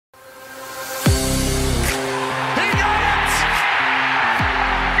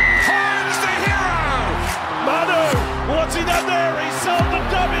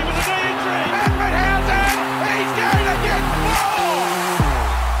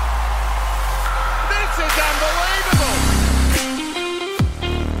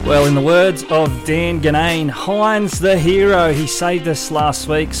Well, in the words of Dan Ganane, Hines the hero. He saved us last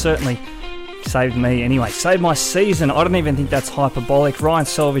week, certainly saved me anyway. Saved my season. I don't even think that's hyperbolic. Ryan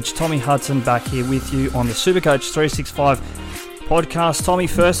Selvage, Tommy Hudson back here with you on the SuperCoach 365 podcast. Tommy,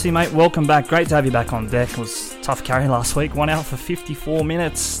 firstly, mate, welcome back. Great to have you back on deck. It was a tough carry last week. 1 out for 54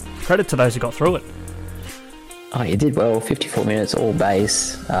 minutes. Credit to those who got through it. Oh, you did well. 54 minutes, all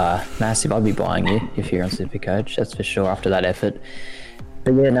base. Massive. I'd be buying you if you're on SuperCoach. That's for sure after that effort.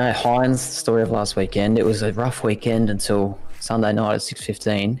 But yeah, no, Hines, story of last weekend. It was a rough weekend until Sunday night at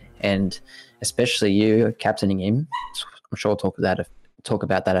 6:15, and especially you captaining him. I'm sure we'll talk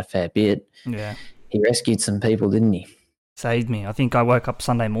about that a fair bit. Yeah, he rescued some people, didn't he? Saved me. I think I woke up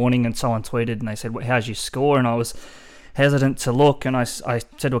Sunday morning and someone tweeted and they said, "How's your score?" And I was hesitant to look, and I said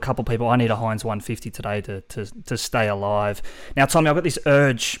to a couple of people, I need a Hines 150 today to stay alive. Now, Tommy, I've got this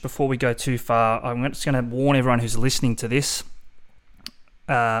urge before we go too far. I'm just going to warn everyone who's listening to this.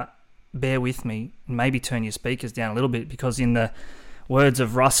 Bear with me, maybe turn your speakers down a little bit, because in the words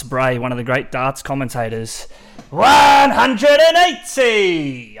of Russ Bray, one of the great darts commentators,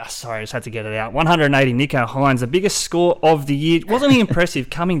 180! Sorry, I just had to get it out. 180, Nicho Hines, the biggest score of the year. Wasn't he impressive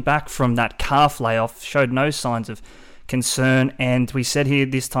coming back from that calf layoff? Showed no signs of concern, and we said here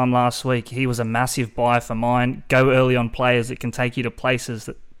this time last week, he was a massive buy for mine. Go early on players that can take you to places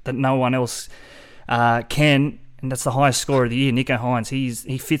that no one else can. And that's the highest score of the year, Nicho Hines.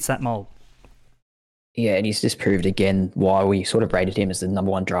 He fits that mould. Yeah, and he's just proved again why we sort of rated him as the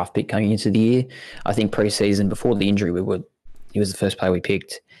number one draft pick coming into the year. I think pre-season, before the injury, he was the first player we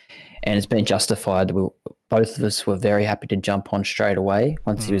picked, and it's been justified. Both of us were very happy to jump on straight away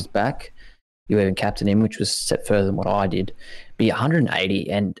once he was back. You even captained him, which was set further than what I did. Be 180,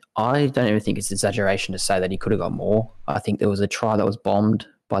 and I don't even think it's exaggeration to say that he could have got more. I think there was a try that was bombed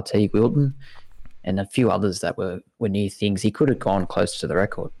by Teague Wilton, and a few others that were near things. He could have gone close to the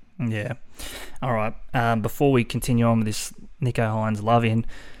record. Yeah. All right. Before we continue on with this Nicho Hines love-in,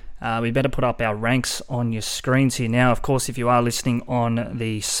 we better put up our ranks on your screens here now. Of course, if you are listening on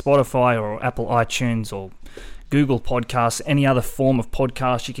the Spotify or Apple iTunes or Google Podcasts, any other form of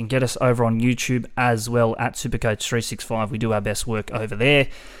podcast, you can get us over on YouTube as well at SuperCoach 365. We do our best work over there.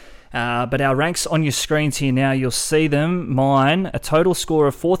 But our ranks on your screens here now, you'll see them. Mine, a total score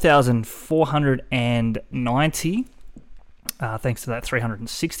of 4,490. Thanks to that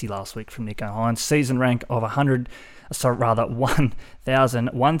 360 last week from Nicho Hines. Season rank of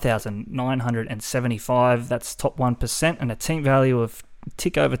 1,975. That's top 1%, and a team value of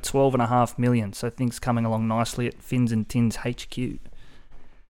tick over 12.5 million. So things coming along nicely at Fins and Tins HQ.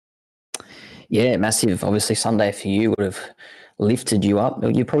 Yeah, massive. Obviously, Sunday for you would have lifted you up.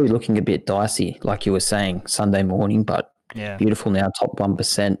 You're probably looking a bit dicey, like you were saying, Sunday morning, but yeah, beautiful now, top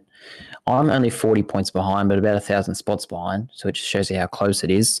 1%. I'm only 40 points behind, but about 1,000 spots behind, so it just shows you how close it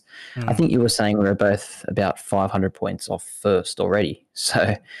is. I think you were saying we were both about 500 points off first already,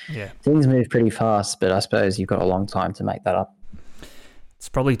 so yeah, things move pretty fast, but I suppose you've got a long time to make that up. It's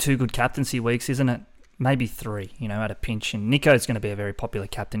probably 2 good captaincy weeks, isn't it? Maybe 3, at a pinch, and Nicho's going to be a very popular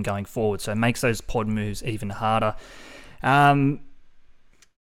captain going forward, so it makes those pod moves even harder.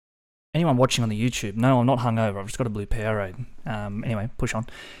 Anyone watching on the YouTube? No, I'm not hungover. I've just got a blue Powerade. Anyway, push on.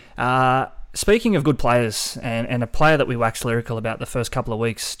 Speaking of good players, and a player that we waxed lyrical about the first couple of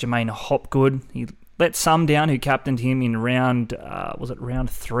weeks, Jermaine Hopgood. He let some down who captained him in round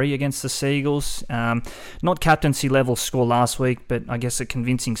 3 against the Seagulls. Not captaincy level score last week, but I guess a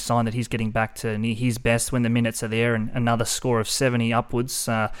convincing sign that he's getting back to near his best when the minutes are there, and another score of 70 upwards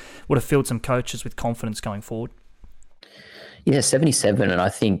would have filled some coaches with confidence going forward. Yeah, 77, and I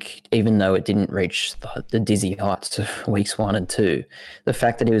think even though it didn't reach the dizzy heights of weeks 1 and 2, the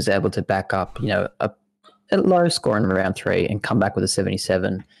fact that he was able to back up, a low score in round 3 and come back with a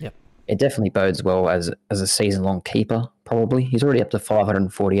 77, yep, it definitely bodes well as a season-long keeper, probably. He's already up to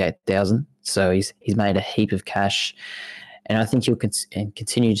 548,000, so he's made a heap of cash, and I think he'll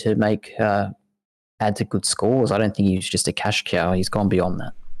continue to add to good scores. I don't think he's just a cash cow. He's gone beyond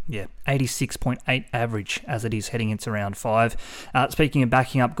that. Yeah, 86.8 average as it is heading into round 5. Speaking of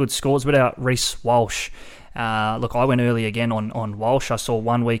backing up good scores, what about Reece Walsh? Look, I went early again on Walsh. I saw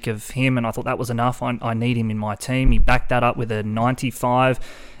 1 week of him and I thought that was enough. I need him in my team. He backed that up with a 95.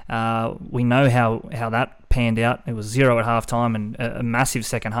 We know how that panned out. It was 0 at halftime and a massive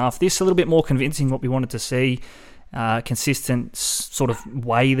second half. This a little bit more convincing what we wanted to see. Consistent sort of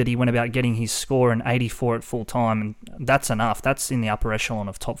way that he went about getting his score, and 84 at full time, and that's enough. That's in the upper echelon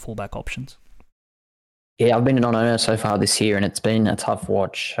of top fullback options. Yeah, I've been a non-owner so far this year, and it's been a tough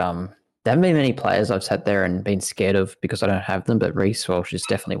watch. There haven't been many players I've sat there and been scared of because I don't have them, but Reece Walsh is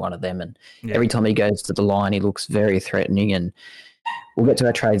definitely one of them. And every time he goes to the line, he looks very threatening. And we'll get to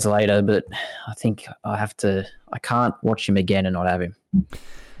our trades later, but I think I can't watch him again and not have him.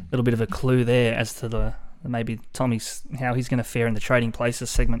 A little bit of a clue there as to the maybe Tommy's how he's going to fare in the trading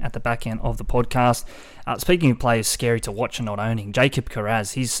places segment at the back end of the podcast. Speaking of players scary to watch and not owning, Jacob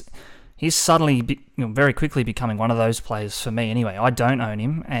Carraz, he's suddenly very quickly becoming one of those players for me anyway. I don't own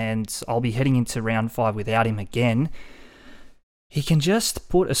him, and I'll be heading into round 5 without him again. He can just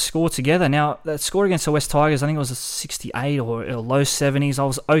put a score together. Now, that score against the West Tigers, I think it was a 68 or low 70s. I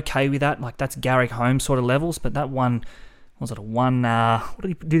was okay with that. Like, that's Garrick Holmes sort of levels, but that one, was it a one? What did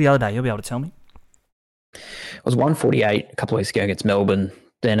he do the other day? You'll be able to tell me. It was 148 a couple of weeks ago against Melbourne,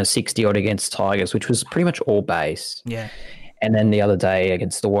 then a 60-odd against Tigers, which was pretty much all base. Yeah. And then the other day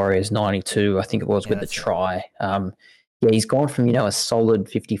against the Warriors, 92, I think it was, with the try. He's gone from, a solid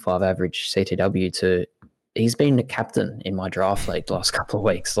 55 average CTW to he's been the captain in my draft league the last couple of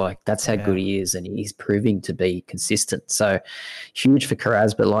weeks. Like, that's how good he is, and he's proving to be consistent. So huge for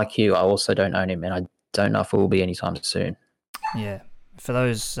Carraz, but like you, I also don't own him, and I don't know if it will be anytime soon. Yeah. For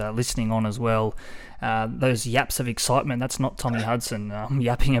those listening on as well, those yaps of excitement, that's not Tommy Hudson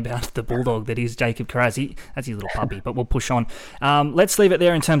yapping about the bulldog that is Jacob Carraz. That's his little puppy, but we'll push on. Let's leave it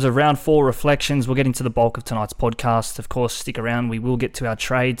there in terms of round 4 reflections. We'll get into the bulk of tonight's podcast. Of course, stick around. We will get to our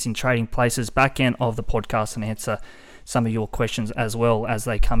trades in trading places back end of the podcast and answer some of your questions as well as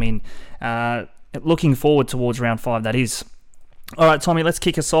they come in. Looking forward towards round 5, that is. All right, Tommy, let's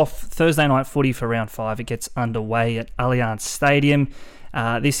kick us off. Thursday night footy for round 5. It gets underway at Allianz Stadium.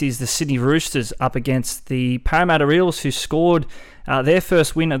 This is the Sydney Roosters up against the Parramatta Eels, who scored their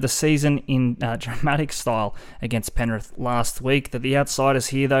first win of the season in dramatic style against Penrith last week. The outsiders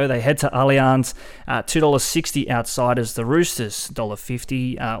here, though, they head to Allianz, $2.60 outsiders. The Roosters,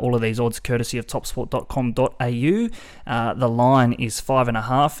 $1.50. All of these odds courtesy of topsport.com.au. The line is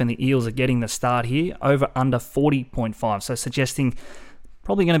 5.5, and the Eels are getting the start here, over under 40.5. So suggesting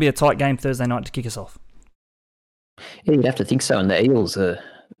probably going to be a tight game Thursday night to kick us off. Yeah, you'd have to think so. And the Eels are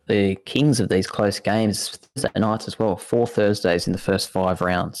the kings of these close games Thursday nights as well. 4 Thursdays in the first 5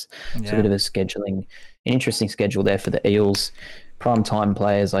 rounds. Yeah. So a bit of an interesting schedule there for the Eels. Prime time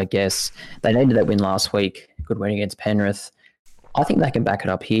players, I guess. They needed that win last week. Good win against Penrith. I think they can back it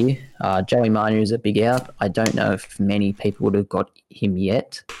up here. Joey Manu is a big out. I don't know if many people would have got him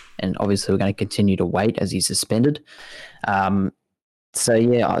yet. And obviously we're going to continue to wait as he's suspended. So,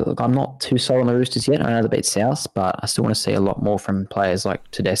 I'm not too sold on the Roosters yet. I know they beat South, but I still want to see a lot more from players like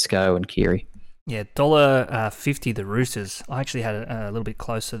Tedesco and Cleary. Yeah, $1.50 the Roosters. I actually had a little bit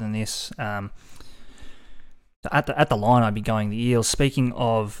closer than this. At the line, I'd be going the Eels. Speaking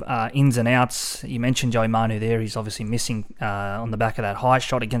of ins and outs, you mentioned Joey Manu there. He's obviously missing on the back of that high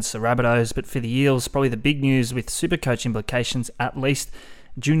shot against the Rabbitohs. But for the Eels, probably the big news with SuperCoach implications, at least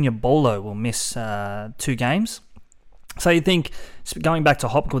Junior Bolo will miss 2 games. So you think, going back to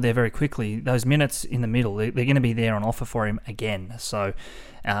Hopgood there very quickly, those minutes in the middle, they're going to be there on offer for him again. So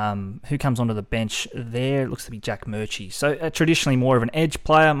who comes onto the bench there? It looks to be Jack Murchie. So traditionally more of an edge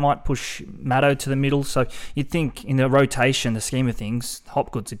player, might push Maddo to the middle. So you'd think in the rotation, the scheme of things,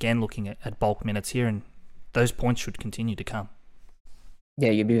 Hopgood's again looking at bulk minutes here, and those points should continue to come. Yeah,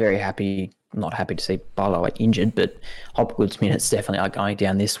 you'd be very happy, not happy to see Barlow injured, but Hopgood's minutes definitely are going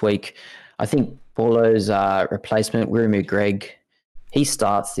down this week. I think Paulo's replacement, Wiramu Greg, he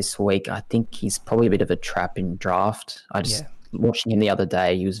starts this week. I think he's probably a bit of a trap in draft. Watching him the other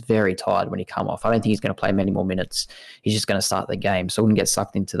day, he was very tired when he came off. I don't think he's going to play many more minutes. He's just going to start the game, so I wouldn't get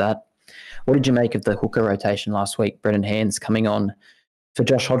sucked into that. What did you make of the hooker rotation last week? Brendan Hands coming on for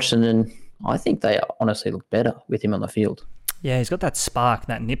Josh Hodgson, and I think they honestly look better with him on the field. Yeah, he's got that spark,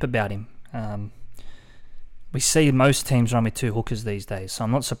 that nip about him. We see most teams run with 2 hookers these days, so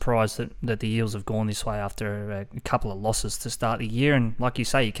I'm not surprised that the Eels have gone this way after a couple of losses to start the year. And like you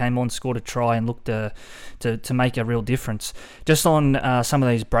say, he came on, scored a try, and looked to make a real difference. Just on some of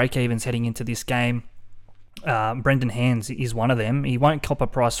these break-evens heading into this game, Brendan Hands is one of them. He won't cop a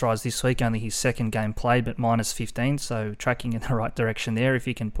price rise this week, only his second game played, but -15, so tracking in the right direction there if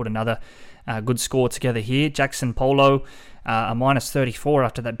he can put another good score together here. Jackson Polo, a -34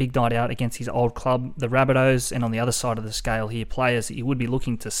 after that big night out against his old club, the Rabbitohs. And on the other side of the scale here, players that you would be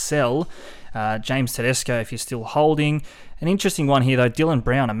looking to sell. James Tedesco, if you're still holding. An interesting one here, though, Dylan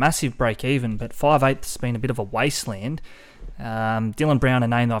Brown, a massive break-even, but 5'8" has been a bit of a wasteland. Dylan Brown, a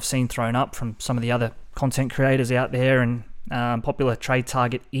name that I've seen thrown up from some of the other content creators out there, and popular trade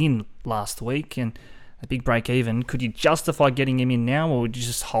target in last week, and a big break-even. Could you justify getting him in now, or would you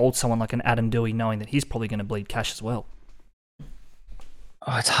just hold someone like an Adam Dewey knowing that he's probably going to bleed cash as well?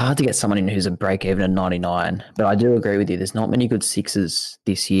 Oh, it's hard to get someone in who's a break-even at 99, but I do agree with you. There's not many good 6s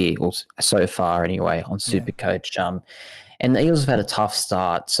this year, or so far anyway, on SuperCoach. And the Eagles have had a tough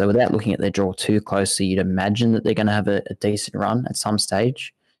start. So without looking at their draw too closely, you'd imagine that they're going to have a decent run at some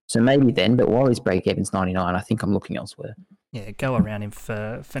stage. So maybe then, but while his break-even's 99, I think I'm looking elsewhere. Yeah, go around him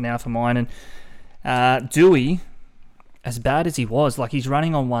for now for mine. And Dewey, as bad as he was, like he's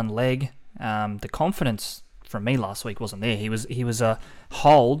running on one leg, the confidence from me last week wasn't there. He was a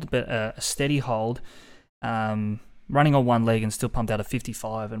hold, but a steady hold, running on one leg and still pumped out a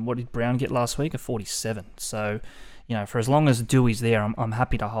 55. And what did Brown get last week? A 47. So, for as long as Dewey's there, I'm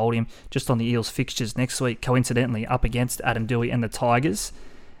happy to hold him. Just on the Eels fixtures next week, coincidentally, up against Adam Dewey and the Tigers.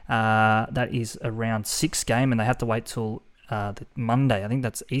 That is a round 6 game, and they have to wait till the Monday. I think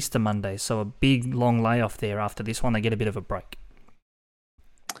that's Easter Monday. So a big, long layoff there after this one. They get a bit of a break.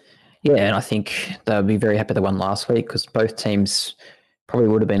 Yeah, and I think they'll be very happy they won last week because both teams probably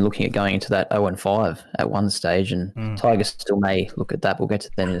would have been looking at going into that 0-5 at one stage, and Tigers still may look at that. We'll get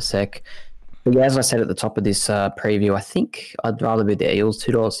to that in a sec. But yeah, as I said at the top of this preview, I think I'd rather be the Eels,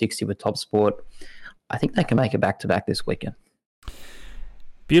 $2.60 with Top Sport. I think they can make it back-to-back this weekend.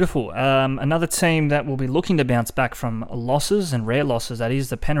 Beautiful. Another team that will be looking to bounce back from losses and rare losses, that is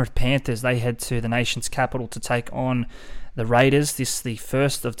the Penrith Panthers. They head to the nation's capital to take on the Raiders. This is the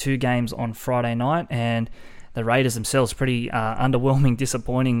first of 2 games on Friday night, and the Raiders themselves, pretty underwhelming,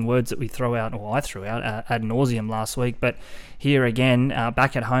 disappointing words that we throw out, or I threw out ad nauseum last week. But here again,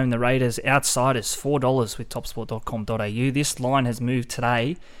 back at home, the Raiders outsiders, $4 with topsport.com.au. This line has moved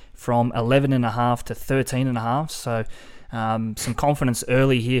today from 11.5 to 13.5. So some confidence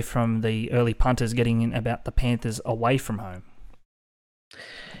early here from the early punters getting in about the Panthers away from home.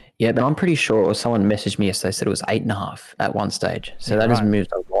 Yeah, but I'm pretty sure someone messaged me yesterday, said it was 8.5 at one stage. So that has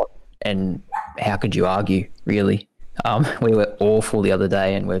moved a lot. And how could you argue, really? We were awful the other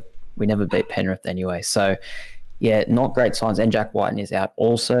day, and we never beat Penrith anyway. So, yeah, not great signs. And Jack Whiten is out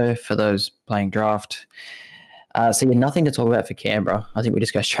also for those playing draft. So, yeah, nothing to talk about for Canberra. I think we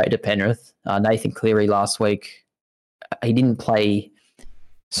just go straight to Penrith. Nathan Cleary last week, he didn't play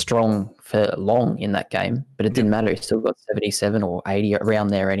strong for long in that game, but it didn't matter. He still got 77 or 80 around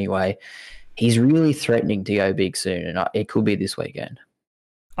there anyway. He's really threatening to go big soon, and it could be this weekend.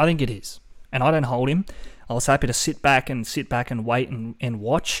 I think it is. And I don't hold him. I was happy to sit back and wait and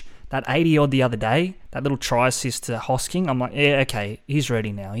watch. That 80-odd the other day, that little try assist to Hosking, I'm like, yeah, okay, he's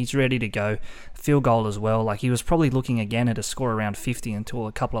ready now. He's ready to go. Field goal as well. Like, he was probably looking again at a score around 50 until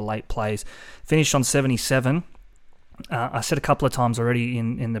a couple of late plays. Finished on 77. I said a couple of times already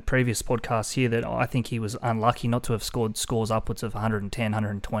in the previous podcast here that I think he was unlucky not to have scored scores upwards of 110,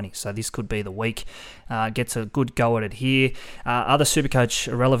 120. So this could be the week. Gets a good go at it here. Other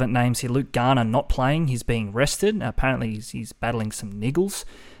Supercoach relevant names here. Luke Garner not playing. He's being rested. Apparently he's battling some niggles.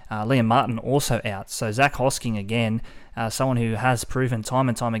 Liam Martin also out. So Zach Hosking again, someone who has proven time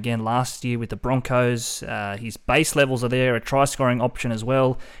and time again last year with the Broncos. His base levels are there, a try-scoring option as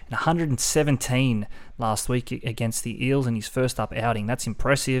well. And 117 last week against the Eels in his first up outing. That's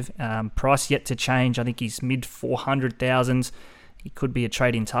impressive. Price yet to change. I think he's mid 400,000s. He could be a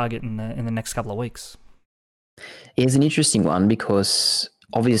trade-in target in the next couple of weeks. He's an interesting one because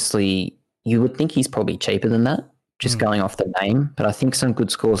obviously you would think he's probably cheaper than that, just going off the name. But I think some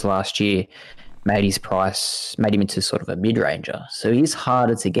good scores last year made him into sort of a mid-ranger. So he's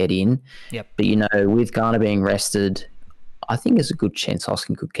harder to get in. Yep. But, with Garner being rested, I think there's a good chance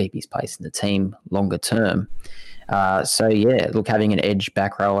Hoskin could keep his place in the team longer term. Having an edge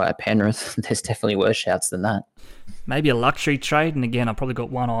back rower at Penrith, there's definitely worse shouts than that. Maybe a luxury trade, and again, I've probably got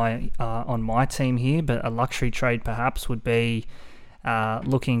one eye on my team here, but a luxury trade perhaps would be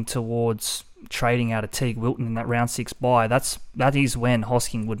looking towards trading out of Teague Wilton in that round 6 bye. That is when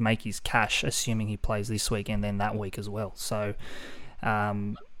Hosking would make his cash, assuming he plays this week and then that week as well. So,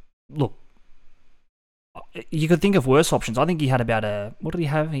 look, you could think of worse options. I think he had about what did he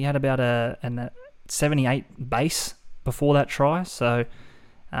have? He had about a 78 base before that try. So,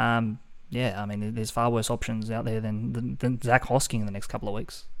 there's far worse options out there than Zach Hosking in the next couple of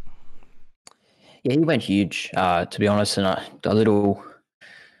weeks. Yeah, he went huge, to be honest, and a little,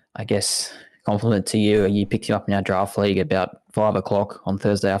 I guess, compliment to you. You picked him up in our draft league about 5 o'clock on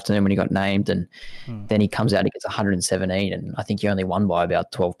Thursday afternoon when he got named, and then he comes out, he gets 117, and I think he only won by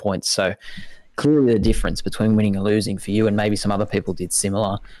about 12 points. So clearly the difference between winning and losing for you, and maybe some other people did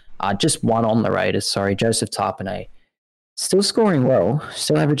similar. Just one on the Raiders, Joseph Tapine. Still scoring well,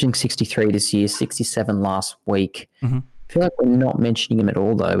 still averaging 63 this year, 67 last week. I feel like we're not mentioning him at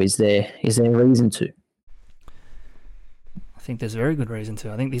all, though. Is there a reason to? I think there's a very good reason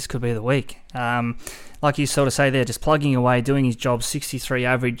to. I think this could be the week. Like you sort of say there, just plugging away, doing his job, 63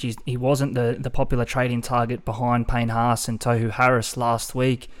 average. He wasn't the popular trading target behind Payne Haas and Tohu Harris last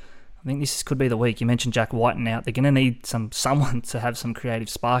week. I think this could be the week. You mentioned Jack Whiten out. They're going to need someone to have some creative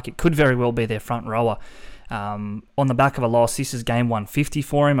spark. It could very well be their front rower. On the back of a loss, this is game 150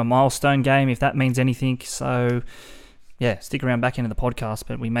 for him, a milestone game, if that means anything. So, yeah, stick around back into the podcast,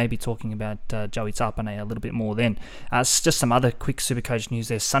 but we may be talking about Joey Tapine a little bit more then. Just some other quick Supercoach news.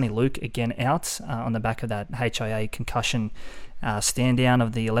 There's Sonny Luke again out on the back of that HIA concussion stand down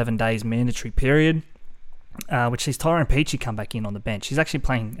of the 11 days mandatory period. Which sees Tyrone Peachey come back in on the bench. He's actually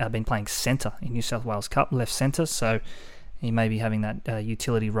been playing centre in New South Wales Cup, left centre, so he may be having that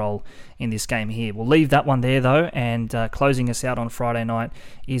utility role in this game here. We'll leave that one there, though, and closing us out on Friday night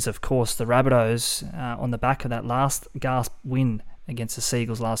is, of course, the Rabbitohs on the back of that last gasp win against the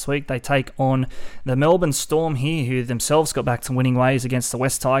Seagulls last week. They take on the Melbourne Storm here, who themselves got back to winning ways against the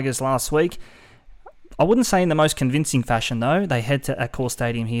West Tigers last week. I wouldn't say in the most convincing fashion, though. They head to Accor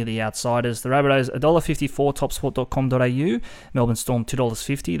Stadium here, the outsiders. The Rabbitohs, $1.54, topsport.com.au. Melbourne Storm,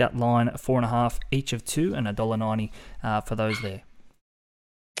 $2.50. That line, 4.5 each of two, and $1.90 for those there.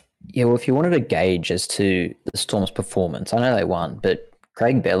 Yeah, well, if you wanted a gauge as to the Storm's performance, I know they won, but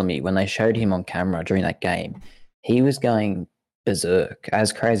Craig Bellamy, when they showed him on camera during that game, he was going berserk,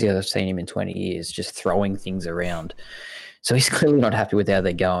 as crazy as I've seen him in 20 years, just throwing things around. So he's clearly not happy with how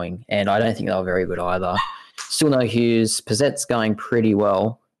they're going, and I don't think they were very good either. Still no Hughes. Pizzette's going pretty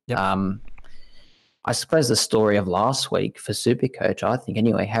well. Yep. I suppose the story of last week for Supercoach, I think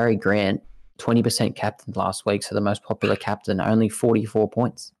anyway, Harry Grant, 20% captain last week, so the most popular captain, only 44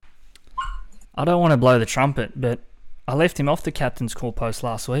 points. I don't want to blow the trumpet, but I left him off the captain's call post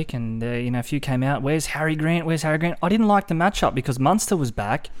last week, and a few came out, where's Harry Grant? I didn't like the matchup because Munster was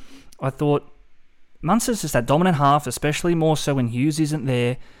back. I thought, Munster's just that dominant half, especially more so when Hughes isn't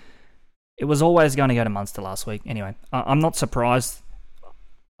there. It was always going to go to Munster last week. Anyway, I'm not surprised.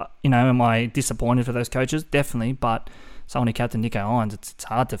 Am I disappointed for those coaches? Definitely, but someone who captained Nicho Hines, it's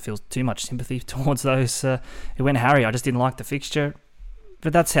hard to feel too much sympathy towards those who went Harry. I just didn't like the fixture.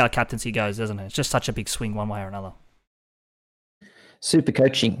 But that's how captaincy goes, doesn't it? It's just such a big swing one way or another. Super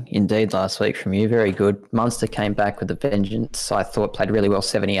coaching indeed last week from you. Very good. Munster came back with a vengeance. I thought played really well,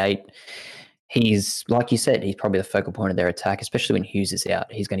 78. He's, like you said, he's probably the focal point of their attack, especially when Hughes is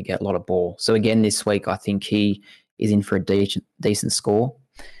out. He's going to get a lot of ball. So again, this week, I think he is in for a decent score.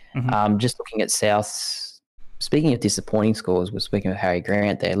 Mm-hmm. Just looking at Souths, speaking of disappointing scores, we're speaking of Harry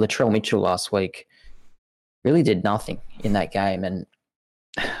Grant there. Latrell Mitchell last week really did nothing in that game. And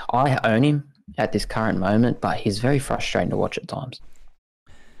I own him at this current moment, but he's very frustrating to watch at times.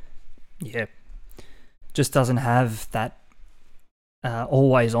 Yeah. Just doesn't have that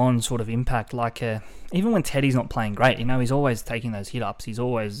always on sort of impact, like even when Teddy's not playing great, he's always taking those hit ups, he's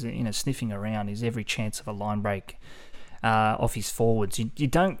always sniffing around, he's every chance of a line break off his forwards. You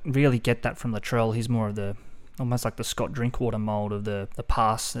don't really get that from Latrell. He's more of the almost like the Scott Drinkwater mould of the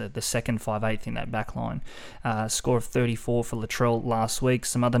pass, the second 5/8 in that back line. Score of 34 for Latrell last week.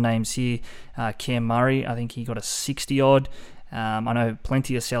 Some other names here, Cam Murray, I think he got a 60 odd. I know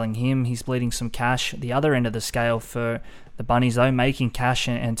plenty are selling him. He's bleeding some cash. The other end of the scale for the Bunnies, though, making cash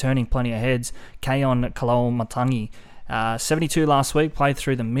and turning plenty of heads. Keon Kalao-Matangi, 72 last week, played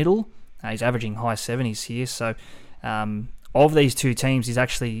through the middle. He's averaging high 70s here. So of these two teams, he's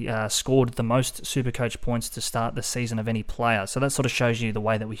actually scored the most Supercoach points to start the season of any player. So that sort of shows you the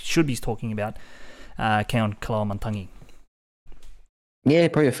way that we should be talking about Keon Kalao-Matangi. Yeah,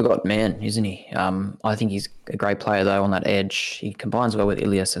 probably a forgotten man, isn't he? I think he's a great player, though, on that edge. He combines well with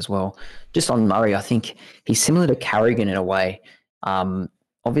Ilias as well. Just on Murray, I think he's similar to Carrigan in a way.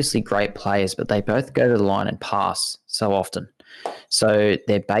 Obviously great players, but they both go to the line and pass so often. So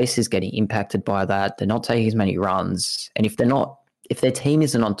their base is getting impacted by that. They're not taking as many runs. And if their team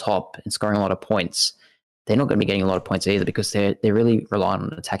isn't on top and scoring a lot of points, they're not going to be getting a lot of points either because they're really relying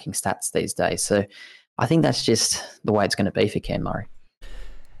on attacking stats these days. So I think that's just the way it's going to be for Cam Murray.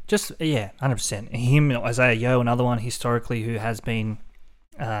 Just, 100%. Him, Isaiah Yeo, another one historically who has been,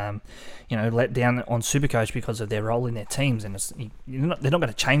 let down on Supercoach because of their role in their teams, and they're not going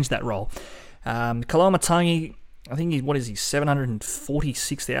to change that role. Kalao-Matangi, I think he's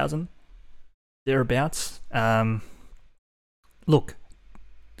 746,000 thereabouts. Look,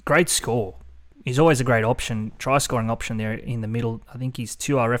 great score. He's always a great option, try-scoring option there in the middle. I think he's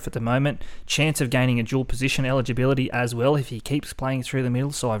 2RF at the moment. Chance of gaining a dual position eligibility as well if he keeps playing through the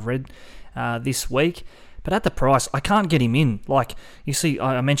middle, so I've read this week. But at the price, I can't get him in. Like, you see,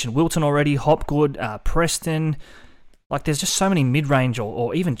 I mentioned Wilton already, Hopgood, Preston. Like, there's just so many mid-range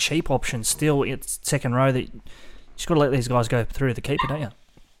or even cheap options still. It's second row that you just got to let these guys go through the keeper, don't you?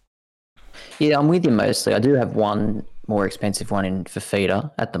 Yeah, I'm with you mostly. I do have one more expensive one in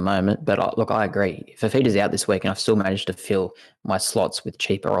Fafita at the moment, but look, I agree. Fafita's out this week, and I've still managed to fill my slots with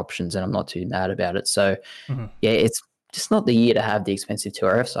cheaper options, and I'm not too mad about it. So, yeah, it's just not the year to have the expensive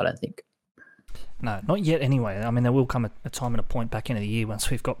 2RFs, I don't think. No, not yet anyway. I mean, there will come a time and a point back into the year once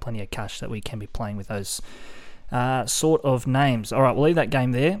we've got plenty of cash that we can be playing with those sort of names. All right, we'll leave that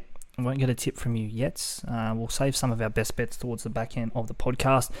game there. I won't get a tip from you yet. We'll save some of our best bets towards the back end of the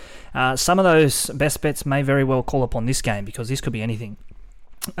podcast. Some of those best bets may very well call upon this game because this could be anything.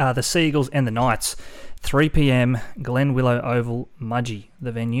 The Sea Eagles and the Knights, 3 p.m, Glen Willow Oval, Mudgee,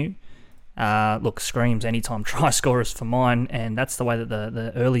 the venue. Look, screams anytime try scorers for mine, and that's the way that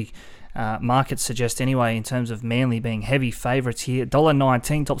the early markets suggest anyway in terms of Manly being heavy favourites here.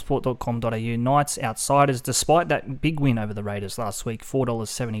 $1.19, topsport.com.au. Knights outsiders, despite that big win over the Raiders last week,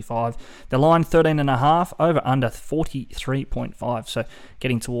 $4.75. The line 13.5, over under 43.5. So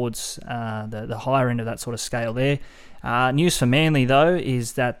getting towards the higher end of that sort of scale there. News for Manly though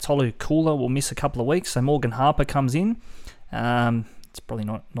is that Tolu Kula will miss a couple of weeks, so Morgan Harper comes in. It's probably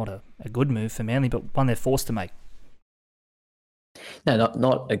not a good move for Manly, but one they're forced to make. No,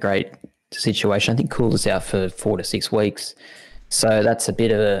 not a great situation. I think Cooler's out for 4 to 6 weeks, so that's a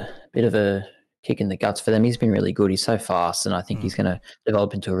bit of a kick in the guts for them. He's been really good. He's so fast, and I think he's going to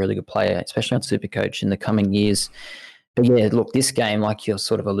develop into a really good player, especially on SuperCoach in the coming years. But yeah, look, this game, like you're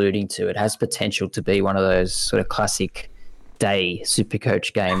sort of alluding to, it has potential to be one of those sort of classic day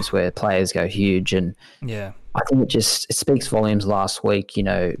SuperCoach games where players go huge, and yeah, I think it speaks volumes. Last week,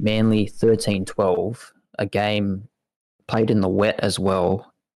 Manly 13-12, a game played in the wet as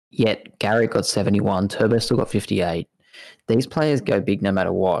well, yet Garrick got 71, Turbo still got 58. These players go big no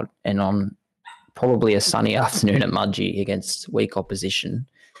matter what, and on probably a sunny afternoon at Mudgee against weak opposition,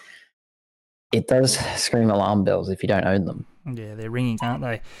 it does scream alarm bells if you don't own them. Yeah, they're ringing, aren't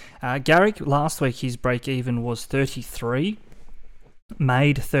they? Garrick, last week his break-even was 33,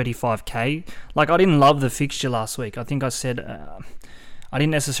 made 35k. Like, I didn't love the fixture last week. I think I said... I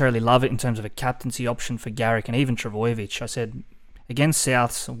didn't necessarily love it in terms of a captaincy option for Garrick and even Trbojevic. I said, against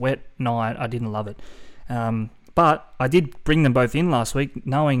Souths, wet night, I didn't love it. But I did bring them both in last week,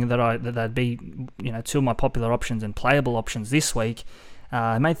 knowing that they'd be, two of my popular options and playable options this week.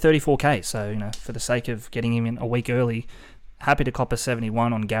 I made 34k, so, for the sake of getting him in a week early, happy to cop a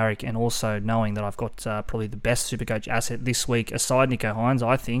 71 on Garrick, and also knowing that I've got probably the best SuperCoach asset this week, aside Nicho Hines,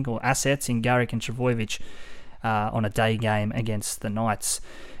 I think, or assets in Garrick and Trbojevic, on a day game against the Knights.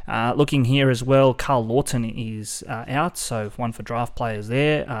 Looking here as well, Carl Lawton is out, so one for draft players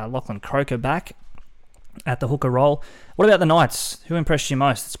there. Lachlan Croker back at the hooker role. What about the Knights? Who impressed you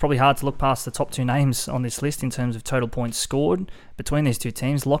most? It's probably hard to look past the top two names on this list in terms of total points scored between these two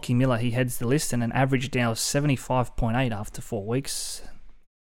teams. Lockie Miller, he heads the list, and an average now of 75.8 after 4 weeks.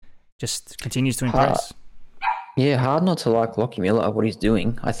 Just continues to impress. Yeah, hard not to like Lockie Miller, what he's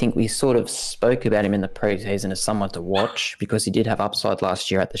doing. I think we sort of spoke about him in the preseason as someone to watch because he did have upside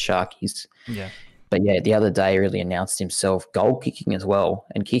last year at the Sharkies. Yeah. But yeah, the other day really announced himself goal kicking as well,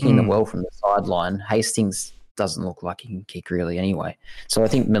 and kicking them well from the sideline. Hastings doesn't look like he can kick really anyway. So I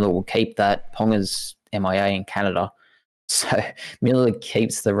think Miller will keep that. Ponga's MIA in Canada. So Miller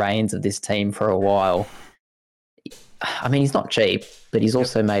keeps the reins of this team for a while. I mean, he's not cheap, but he's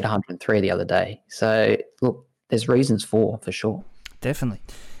also made 103 the other day. So look, there's reasons for sure. Definitely.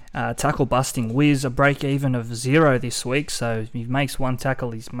 Tackle busting whiz, a break even of 0 this week. So if he makes one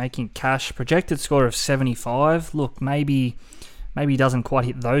tackle, he's making cash. Projected score of 75. Look, maybe he doesn't quite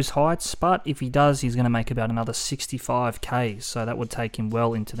hit those heights, but if he does, he's going to make about another 65k. So that would take him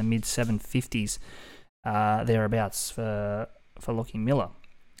well into the mid 750s thereabouts for Lockie Miller.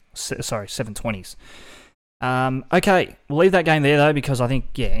 720s. Okay, we'll leave that game there though, because I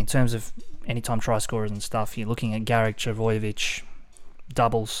think, in terms of anytime try scorers and stuff, you're looking at Garrick, Trbojevic,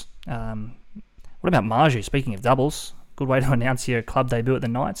 doubles. What about Marju? Speaking of doubles, good way to announce your club debut at the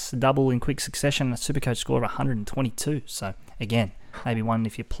Knights. A double in quick succession, a SuperCoach score of 122. So again, maybe one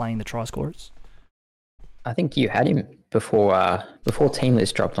if you're playing the try scorers. I think you had him before team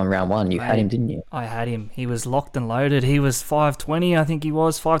list dropped on round 1. You had him, didn't you? I had him. He was locked and loaded. He was 520, I think he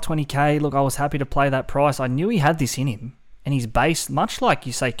was, 520k. Look, I was happy to play that price. I knew he had this in him. And his base, much like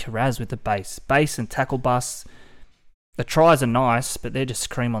you say Karaz with the base and tackle busts, the tries are nice, but they're just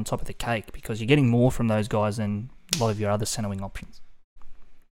cream on top of the cake because you're getting more from those guys than a lot of your other centre wing options.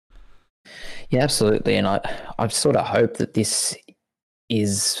 Yeah, absolutely. And I've sort of hoped that this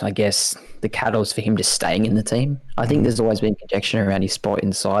is, I guess, the catalyst for him just staying in the team. I think there's always been conjecture around his spot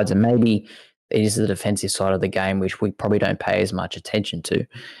insides, and maybe it is the defensive side of the game, which we probably don't pay as much attention to.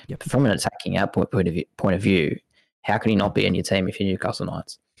 Yep. But from an attacking output point of view, how can he not be in your team if you're Newcastle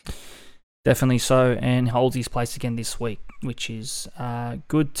Knights? Definitely so, and holds his place again this week, which is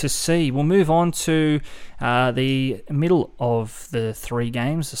good to see. We'll move on to the middle of the 3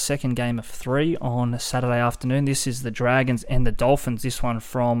 games, the second game of 3 on Saturday afternoon. This is the Dragons and the Dolphins, this one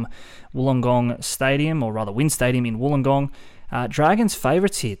from Wollongong Stadium, or rather Wynn Stadium in Wollongong. Dragons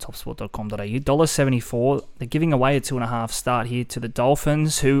favourites here, topsport.com.au, $1.74. They're giving away a 2.5 start here to the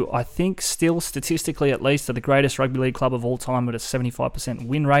Dolphins, who I think still statistically at least are the greatest rugby league club of all time with a 75%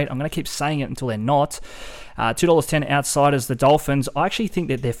 win rate. I'm going to keep saying it until they're not. $2.10 outsiders, the Dolphins. I actually think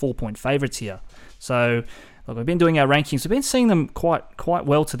that they're 4-point favourites here. So look, we've been doing our rankings. We've been seeing them quite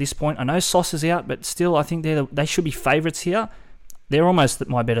well to this point. I know Sauce is out, but still I think they should be favourites here. They're almost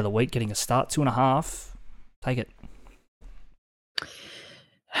my bet of the week, getting a start, 2.5. Take it.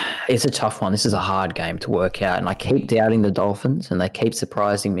 It's a tough one. This is a hard game to work out, and I keep doubting the Dolphins, and they keep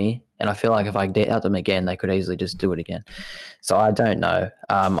surprising me. And I feel like if I doubt them again, they could easily just do it again. So I don't know.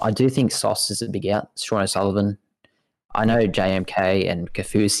 I do think Sauce is a big out. Sean O'Sullivan. I know JMK and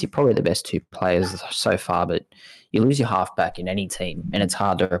Kafus, you're probably the best 2 players so far, but you lose your halfback in any team, and it's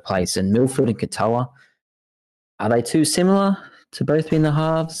hard to replace. And Milford and Katoa, are they too similar to both be in the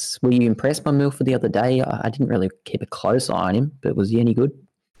halves? Were you impressed by Milford the other day? I didn't really keep a close eye on him, but was he any good?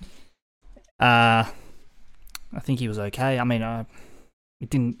 I think he was okay. I mean, it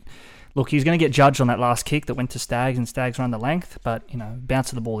didn't look. He's going to get judged on that last kick that went to Staggs, and Staggs ran the length, but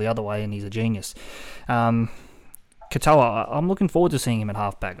bounced the ball the other way, and he's a genius. Katoa, I'm looking forward to seeing him at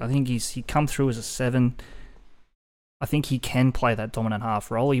halfback. I think he come through as a 7. I think he can play that dominant half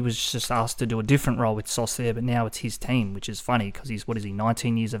role. He was just asked to do a different role with Sauce there, but now it's his team, which is funny because he's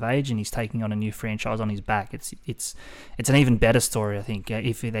 19 years of age, and he's taking on a new franchise on his back. It's an even better story, I think,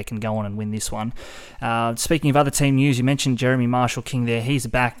 if they can go on and win this one. Speaking of other team news, you mentioned Jeremy Marshall-King there. He's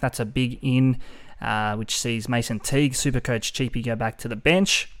back. That's a big in, which sees Mason Teague, Supercoach Cheapy, go back to the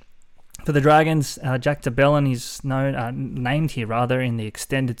bench. For the Dragons, Jack DeBellin is named here in the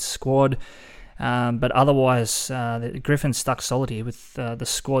extended squad. But otherwise, the Griffins stuck solid here with the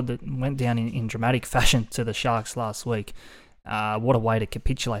squad that went down in dramatic fashion to the Sharks last week. What a way to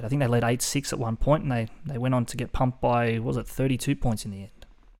capitulate. I think they led 8-6 at one point, and they went on to get pumped by, 32 points in the end?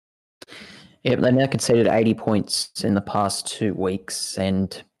 Yeah, but they now conceded 80 points in the past 2 weeks,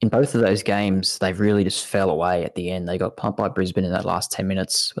 and in both of those games, they've really just fell away at the end. They got pumped by Brisbane in that last 10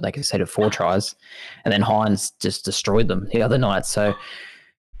 minutes where they conceded 4 tries, and then Hines just destroyed them the other night. So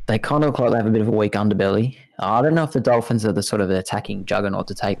they kind of look like they have a bit of a weak underbelly. I don't know if the Dolphins are the sort of attacking juggernaut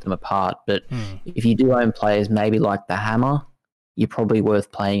to take them apart, but if you do own players maybe like the Hammer, you're probably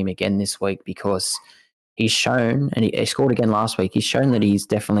worth playing him again this week because he's shown, and he scored again last week, he's shown that he's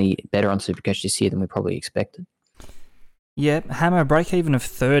definitely better on Supercoach this year than we probably expected. Yeah, Hammer, break even of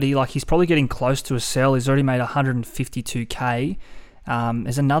 30. Like, he's probably getting close to a sell. He's already made 152K.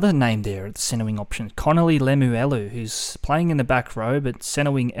 There's another name there at the centre wing option, Connolly Lemuelu, who's playing in the back row, but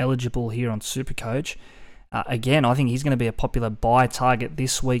centre wing eligible here on Supercoach. Again, I think he's going to be a popular buy target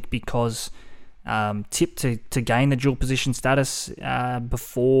this week because tipped to gain the dual position status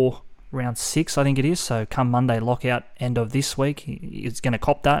before round 6, I think it is. So come Monday lockout end of this week, he's going to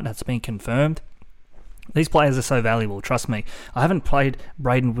cop that. That's been confirmed. These players are so valuable, trust me. I haven't played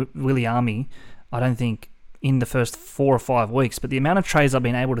Braden Williami, I don't think, in the first 4 or 5 weeks, but the amount of trades I've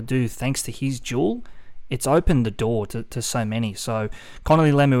been able to do thanks to his duel, it's opened the door to so many. So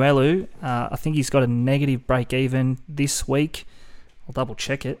Connolly Lemuelu, I think he's got a negative break even this week. I'll double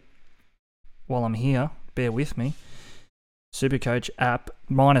check it while I'm here. Bear with me. Supercoach app,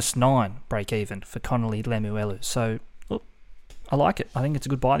 -9 break even for Connolly Lemuelu. So look, I like it. I think it's a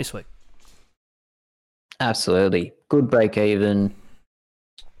good buy this week. Absolutely. Good break even,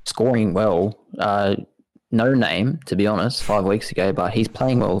 scoring well. No name, to be honest, 5 weeks ago, but he's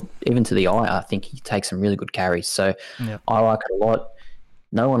playing well, even to the eye. I think he takes some really good carries. So I like it a lot.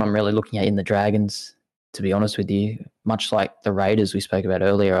 No one I'm really looking at in the Dragons, to be honest with you. Much like the Raiders we spoke about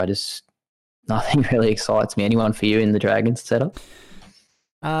earlier, nothing really excites me. Anyone for you in the Dragons setup?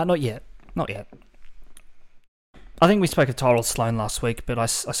 Not yet. I think we spoke of Tyrell Sloan last week, but I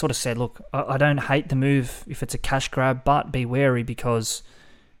sort of said, look, I don't hate the move if it's a cash grab, but be wary because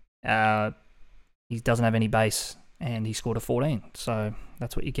he doesn't have any base and he scored a 14. So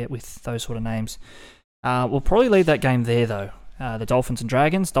that's what you get with those sort of names. We'll probably leave that game there, though. The Dolphins and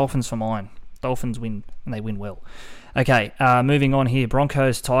Dragons. Dolphins for mine. Dolphins win, and they win well. Okay, moving on here.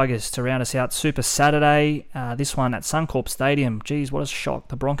 Broncos, Tigers to round us out. Super Saturday. This one at Suncorp Stadium. Geez, what a shock.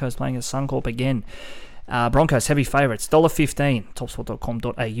 The Broncos playing at Suncorp again. Broncos, heavy favourites. $1.15.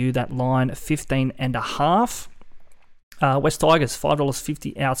 Topsport.com.au. That line, 15.5. West Tigers,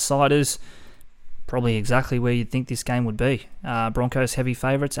 $5.50 outsiders. probably exactly where you'd think this game would be. Broncos heavy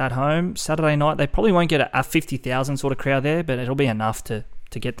favourites at home. Saturday night, they probably won't get a 50,000 sort of crowd there, but it'll be enough to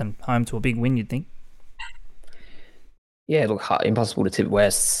get them home to a big win, you'd think. Yeah, look, impossible to tip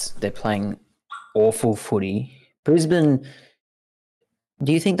West. They're playing awful footy. Brisbane,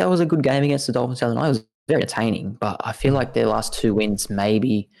 do you think that was a good game against the Dolphins the other night? It was very entertaining, but I feel like their last two wins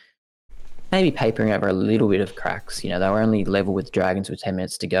maybe papering over a little bit of cracks. You know, they were only level with the Dragons with 10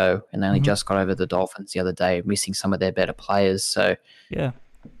 minutes to go, and they only just got over the Dolphins the other day, missing some of their better players. So, yeah.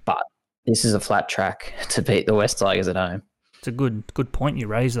 But this is a flat track to beat the West Tigers at home. It's a good point you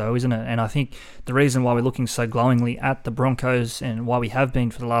raise, though, isn't it? And I think the reason why we're looking so glowingly at the Broncos and why we have been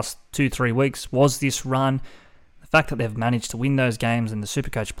for the last 2-3 weeks was this run. The fact that they've managed to win those games and the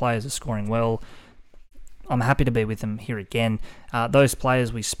SuperCoach players are scoring well. I'm happy to be with them here again. Those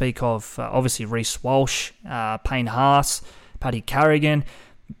players we speak of, obviously Reece Walsh, Payne Haas, Paddy Carrigan.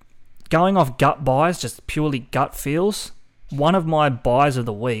 Going off gut buys, just purely gut feels, one of my buys of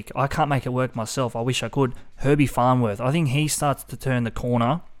the week, I can't make it work myself, I wish I could, Herbie Farnworth. I think he starts to turn the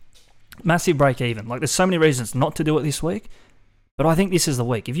corner. Massive break even. Like, there's so many reasons not to do it this week, but I think this is the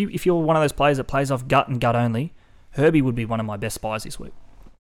week. If you're one of those players that plays off gut and gut only, Herbie would be one of my best buys this week.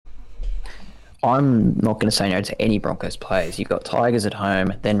 I'm not going to say no to any Broncos players. You've got Tigers at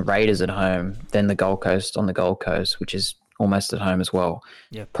home, then Raiders at home, then the Gold Coast on the Gold Coast, which is almost at home as well.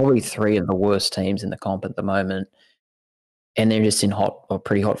 Yeah. Probably three of the worst teams in the comp at the moment. And they're just in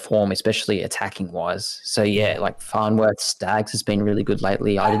pretty hot form, especially attacking-wise. So, yeah, like Farnworth, Staggs has been really good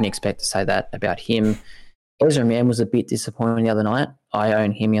lately. I didn't expect to say that about him. Ezra Mann was a bit disappointing the other night. I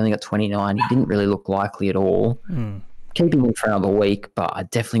own him. He only got 29. He didn't really look likely at all. Keep him in for another week, but I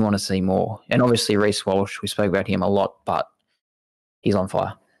definitely want to see more. And obviously Reece Walsh, we spoke about him a lot, but he's on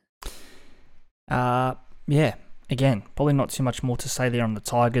fire. Yeah. Again, probably not too much more to say there on the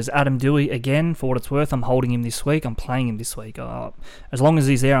Tigers. Adam Doueihi, again, for what it's worth, I'm holding him this week. I'm playing him this week. As long as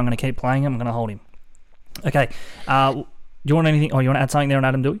he's there, I'm going to keep playing him. I'm going to hold him. Okay. Do you want anything? You want to add something there on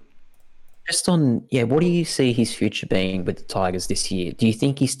Adam Doueihi? Just on, what do you see his future being with the Tigers this year? Do you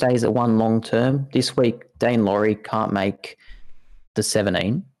think he stays at one long term? This week, Dane Laurie can't make the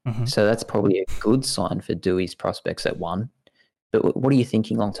 17, so that's probably a good sign for Doueihi's prospects at one. But what are you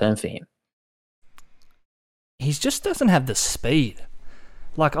thinking long term for him? He just doesn't have the speed.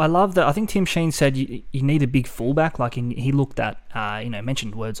 Like, I love that. I think Tim Sheen said you need a big fullback. Like, he looked at,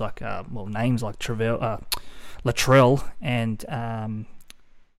 mentioned words like, names like Latrell and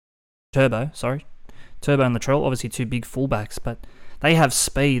Turbo and Latrell, obviously two big fullbacks, but they have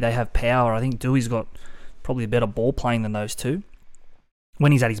speed, they have power. I think Dewey's got probably a better ball playing than those two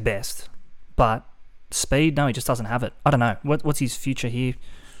when he's at his best. But speed, no, he just doesn't have it. I don't know. What's his future here?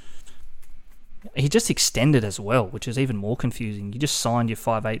 He just extended as well, which is even more confusing. You just signed your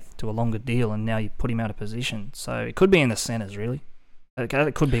 5'8" to a longer deal, and now you put him out of position. So it could be in the centres, really.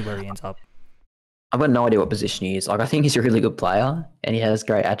 It could be where he ends up. I've got no idea what position he is. Like, I think he's a really good player, and he has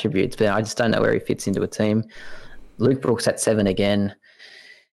great attributes, but I just don't know where he fits into a team. Luke Brooks at 7 again.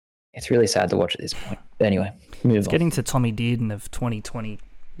 It's really sad to watch at this point. But anyway, move on. Getting to Tommy Dearden of 2020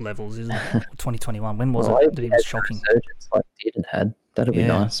 levels, isn't it? 2021. When was it that he was shocking? Like Dearden had. That'd be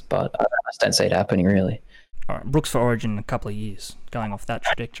nice, but I just don't see it happening, really. All right, Brooks for Origin in a couple of years, going off that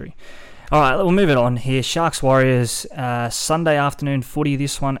trajectory. All right, we'll move it on here. Sharks Warriors, Sunday afternoon footy,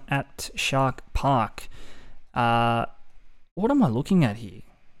 this one at Shark Park. What am I looking at here?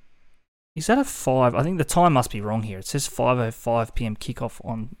 Is that a 5? I think the time must be wrong here. It says 5:05 p.m. kickoff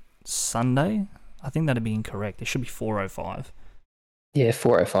on Sunday. I think that'd be incorrect. It should be 4:05. Yeah,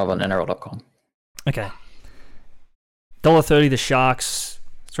 4:05 on NRL.com. Okay. $1.30 the Sharks,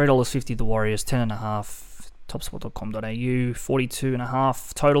 $3.50 the Warriors, 10.5 topsport.com.au,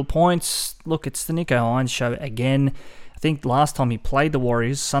 42.5 total points. Look, it's the Nicho Hines show again. I think last time he played the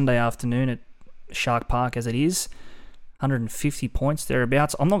Warriors, Sunday afternoon at Shark Park as it is, 150 points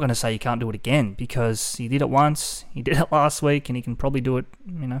thereabouts. I'm not going to say he can't do it again because he did it once, he did it last week, and he can probably do it,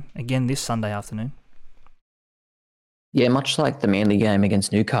 again this Sunday afternoon. Yeah, much like the Manly game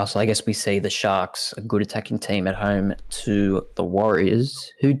against Newcastle, I guess we see the Sharks, a good attacking team at home to the Warriors,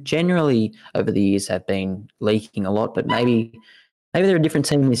 who generally over the years have been leaking a lot, but maybe they're a different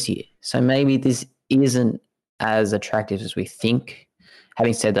team this year. So maybe this isn't as attractive as we think.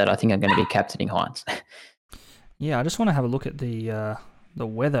 Having said that, I think I'm going to be captaining Hines. Yeah, I just want to have a look at the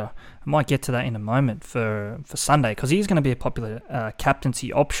weather. I might get to that in a moment for Sunday because he's going to be a popular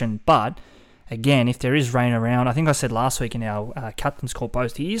captaincy option, but again, if there is rain around, I think I said last week in our Captain's Call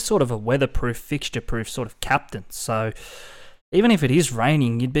post, he is sort of a weatherproof, fixture-proof sort of captain. So even if it is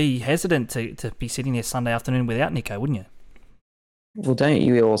raining, you'd be hesitant to be sitting there Sunday afternoon without Nicho, wouldn't you? Well, don't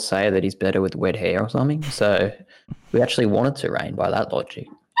you all say that he's better with wet hair or something? So we actually want it to rain by that logic.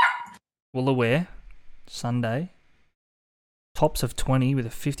 Wollaware, Sunday. Tops of 20 with a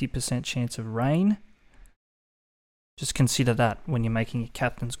 50% chance of rain. Just consider that when you're making your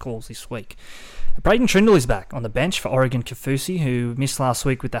captain's calls this week. Braden Trindle is back on the bench for Oregon Kaufusi, who missed last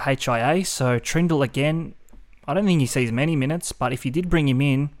week with the HIA. So Trindle again, I don't think he sees many minutes, but if you did bring him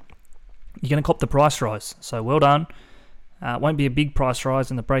in, you're going to cop the price rise. So well done. It won't be a big price rise,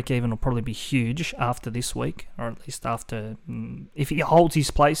 and the break-even will probably be huge after this week, or at least after, if he holds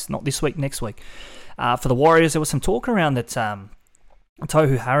his place, not this week, next week. For the Warriors, there was some talk around that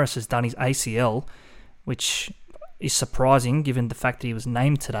Tohu Harris has done his ACL, which is surprising given the fact that he was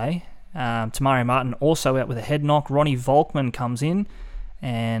named today. Tamari Martin also out with a head knock. Ronnie Volkman comes in,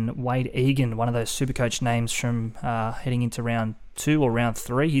 and Wade Egan, one of those SuperCoach names from heading into round 2 or round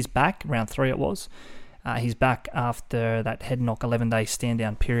 3. He's back, round 3 it was. He's back after that head knock 11-day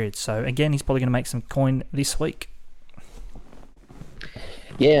stand-down period. So, again, he's probably going to make some coin this week.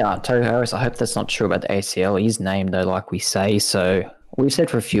 Yeah, Tohu Harris, I hope that's not true about the ACL. He's named, though, like we say. So we've said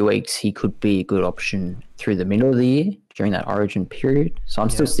for a few weeks he could be a good option through the middle of the year during that origin period. So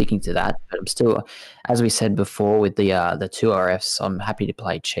I'm still sticking to that. But I'm still, as we said before with the 2 RFs, I'm happy to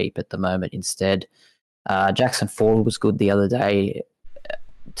play cheap at the moment instead. Jackson Ford was good the other day.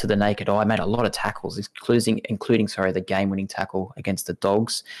 To the naked eye, made a lot of tackles, including the game-winning tackle against the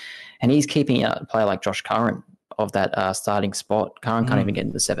Dogs. And he's keeping a player like Josh Curran of that starting spot. Curran can't even get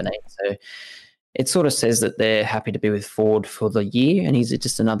into the 17. So it sort of says that they're happy to be with Ford for the year, and he's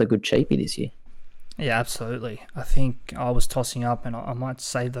just another good cheapie this year. Yeah, absolutely. I think I was tossing up, and I might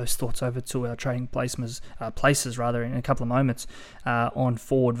save those thoughts over to our trading places in a couple of moments on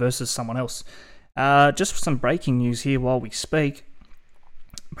Ford versus someone else. Just for some breaking news here while we speak.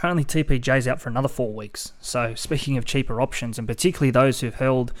 Apparently TPJ's out for another 4 weeks. So speaking of cheaper options, and particularly those who've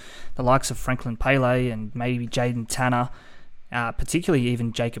held the likes of Franklin Pele and maybe Jaden Tanner, particularly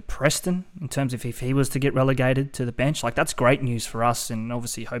even Jacob Preston, in terms of if he was to get relegated to the bench, like that's great news for us, and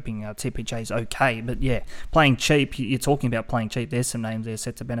obviously hoping TPJ's okay. But yeah, playing cheap, you're talking about playing cheap. There's some names there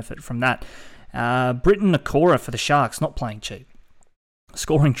set to benefit from that. Britton Nakora for the Sharks, not playing cheap.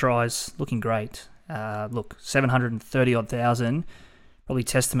 Scoring tries, looking great. 730 odd thousand. Probably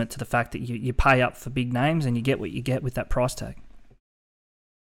testament to the fact that you pay up for big names and you get what you get with that price tag.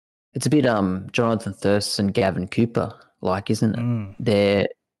 It's a bit Jonathan Thurston, Gavin Cooper like, isn't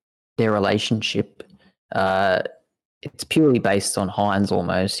it? Their relationship, it's purely based on Hines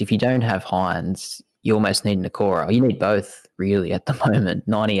almost. If you don't have Hines, you almost need Nakora. You need both, really, at the moment.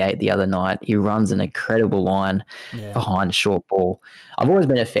 98 the other night. He runs an incredible line for Hines short ball. I've always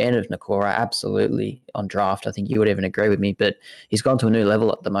been a fan of Nakora, absolutely, on draft. I think you would even agree with me, but he's gone to a new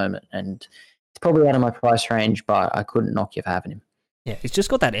level at the moment, and it's probably out of my price range, but I couldn't knock you for having him. Yeah, he's just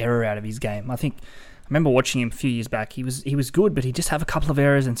got that error out of his game. I remember watching him a few years back. He was good, but he just have a couple of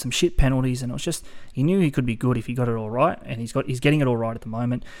errors and some shit penalties, and it was just, you knew he could be good if he got it all right, and he's getting it all right at the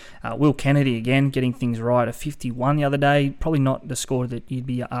moment. Will Kennedy again getting things right, a 51 the other day. Probably not the score that you'd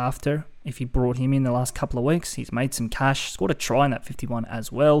be after if you brought him in the last couple of weeks. He's made some cash, scored a try in that 51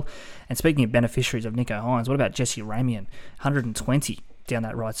 as well. And speaking of beneficiaries of Nicho Hines, what about Jesse Ramian? 120 down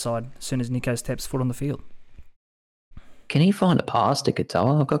that right side as soon as Nicho steps foot on the field. Can he find a pass to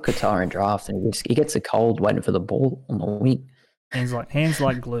Qatar? I've got Qatar in draft, and he gets a cold waiting for the ball on the wing. Hands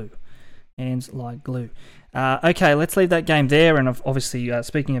like glue. Hands like glue. Okay, let's leave that game there. And obviously,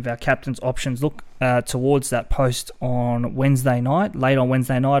 speaking of our captain's options, look towards that post on Wednesday night, late on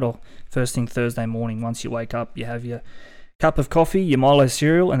Wednesday night, or first thing Thursday morning. Once you wake up, you have your cup of coffee, your Milo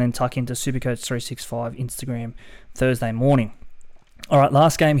cereal, and then tuck into SuperCoach 365 Instagram Thursday morning. All right,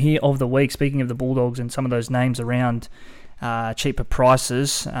 last game here of the week. Speaking of the Bulldogs and some of those names around cheaper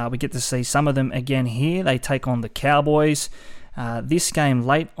prices, we get to see some of them again here. They take on the Cowboys. This game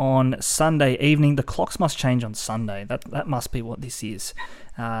late on Sunday evening. The clocks must change on Sunday. That must be what this is.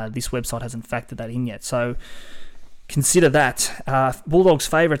 This website hasn't factored that in yet. So consider that. Bulldogs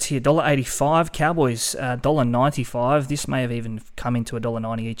favourites here, $1.85. Cowboys, $1.95. This may have even come into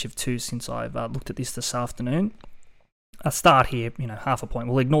 $1.90 each of two since I've looked at this afternoon. A start here, half a point.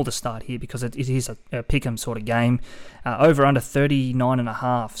 We'll ignore the start here because it is a pick-em sort of game. Over under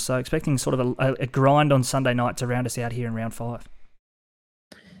 39.5. So expecting sort of a grind on Sunday night to round us out here in round 5.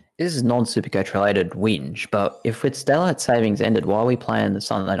 This is non-Supercoach related whinge, but if it's daylight savings ended, why are we playing the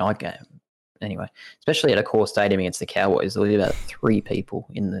Sunday night game? Anyway, especially at a core stadium against the Cowboys, there'll be about 3 people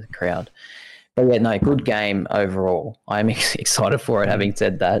in the crowd. But yeah, no, good game overall. I'm excited for it, having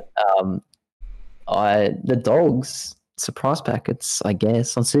said that. The Dogs... surprise packets, I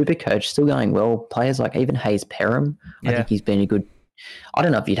guess, on SuperCoach, still going well. Players like even Hayes Perham, I think he's been a good I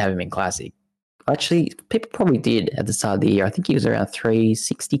don't know if you'd have him in Classic. Actually, people probably did at the start of the year. I think he was around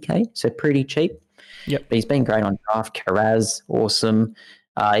 360k, so pretty cheap. Yep. But he's been great on draft. Karaz, awesome.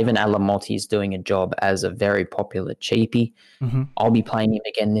 Even Alamotti is doing a job as a very popular cheapie. Mm-hmm. I'll be playing him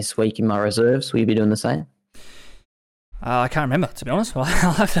again this week in my reserves. Will you be doing the same? I can't remember, to be honest. Well,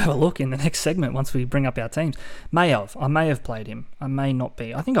 I'll have to have a look in the next segment once we bring up our teams. I may have played him. I may not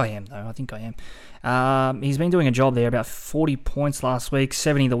be. I think I am, though. I think I am. He's been doing a job there, about 40 points last week,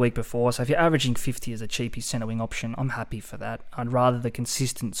 70 the week before. So if you're averaging 50 as a cheapie centre wing option, I'm happy for that. I'd rather the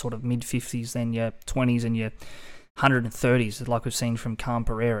consistent sort of mid-50s than your 20s and your 130s, like we've seen from Cam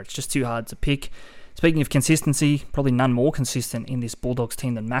Pereira. It's just too hard to pick. Speaking of consistency, probably none more consistent in this Bulldogs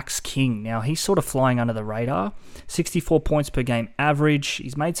team than Max King. Now, he's sort of flying under the radar. 64 points per game average.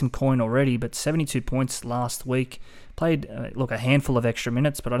 He's made some coin already, but 72 points last week. Played, a handful of extra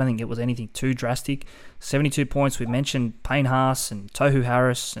minutes, but I don't think it was anything too drastic. 72 points. We mentioned Payne Haas and Tohu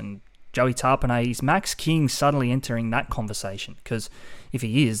Harris and Joey Tapine. Is Max King suddenly entering that conversation? Because if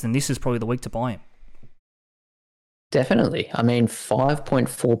he is, then this is probably the week to buy him. Definitely. I mean,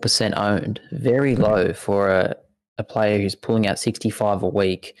 5.4% owned, very low for a player who's pulling out 65 a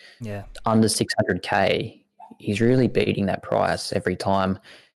week, under 600k. He's really beating that price every time.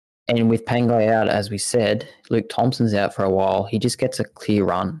 And with Pangai out, as we said, Luke Thompson's out for a while. He just gets a clear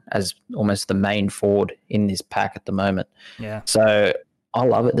run as almost the main forward in this pack at the moment. Yeah. So I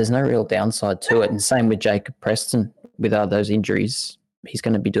love it. There's no real downside to it. And same with Jacob Preston. Without those injuries, he's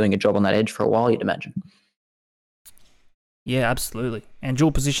going to be doing a job on that edge for a while, you'd imagine. Yeah, absolutely. And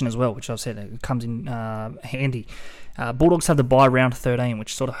dual position as well, which I've said it comes in handy. Bulldogs have the bye round 13,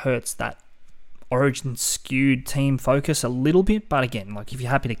 which sort of hurts that origin skewed team focus a little bit. But again, like if you're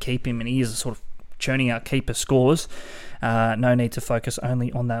happy to keep him and he is sort of churning out keeper scores, no need to focus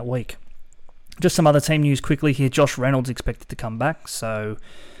only on that week. Just some other team news quickly here. Josh Reynolds expected to come back, so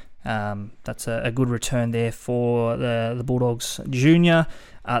that's a good return there for the Bulldogs junior.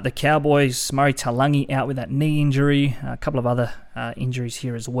 The Cowboys, Murray Talangi out with that knee injury. A couple of other injuries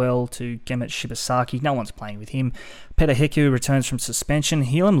here as well to Gemet Shibasaki. No one's playing with him. Peter Heku returns from suspension.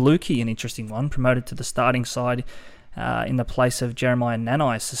 Helam Lukey, an interesting one, promoted to the starting side in the place of Jeremiah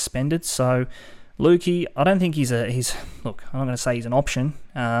Nanai, suspended. So Lukey, I don't think he's look, I'm not going to say he's an option,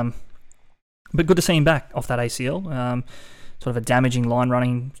 but good to see him back off that ACL. Sort of a damaging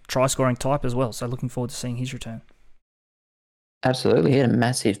line-running, try-scoring type as well. So looking forward to seeing his return. Absolutely. He had a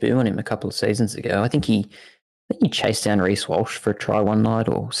massive boom on him a couple of seasons ago. I think he chased down Reece Walsh for a try one night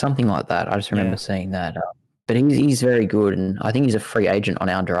or something like that. I just remember seeing that. But he's very good, and I think he's a free agent on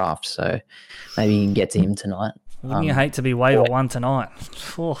our draft, so maybe you can get to him tonight. Wouldn't you hate to be waiver one tonight?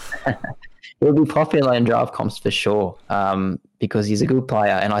 He'll be popular in draft comps for sure, because he's a good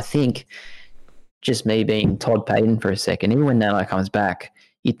player. And I think, just me being Todd Payton for a second, even when Nano comes back,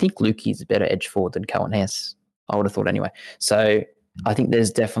 you'd think Lukey's a better edge forward than Cohen Hess. I would have thought anyway. So I think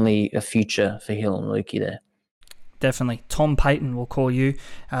there's definitely a future for Hill and Lukey there. Definitely. Tom Payton will call you.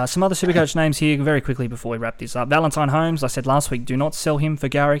 Some other Supercoach names here very quickly before we wrap this up. Valentine Holmes, I said last week, do not sell him for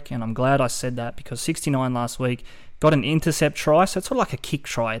Garrick, and I'm glad I said that because 69 last week, got an intercept try, so it's sort of like a kick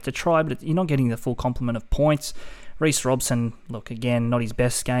try. It's a try, but you're not getting the full complement of points. Reece Robson, look, again, not his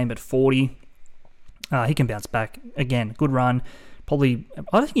best game, but 40. He can bounce back. Again, good run. Probably,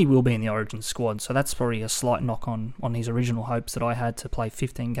 I think he will be in the Origin squad, so that's probably a slight knock on his original hopes that I had to play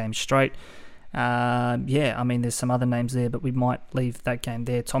 15 games straight. I mean, there's some other names there, but we might leave that game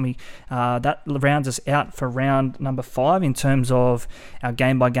there. Tommy, that rounds us out for round number 5 in terms of our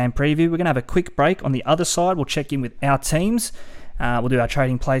game-by-game preview. We're going to have a quick break. On the other side, we'll check in with our teams. We'll do our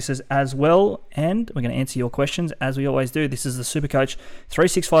trading places as well, and we're going to answer your questions as we always do. This is the Supercoach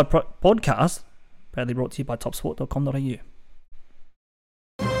 365 podcast, proudly brought to you by topsport.com.au.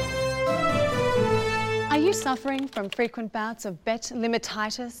 Are you suffering from frequent bouts of bet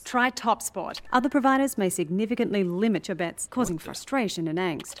limititis? Try TopSport. Other providers may significantly limit your bets, causing frustration and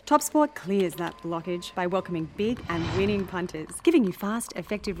angst. TopSport clears that blockage by welcoming big and winning punters, giving you fast,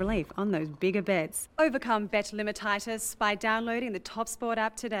 effective relief on those bigger bets. Overcome bet limititis by downloading the TopSport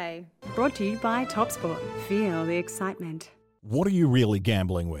app today. Brought to you by TopSport. Feel the excitement. What are you really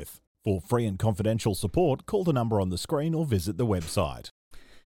gambling with? For free and confidential support, call the number on the screen or visit the website.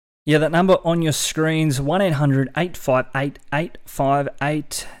 Yeah, that number on your screen's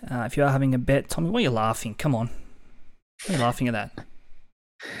 1-800-858-858. If you are having a bet, Tommy, why are you laughing? Come on. Why are you laughing at that?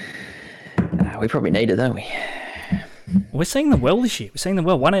 We probably need it, don't we? We're seeing them well this year. We're seeing them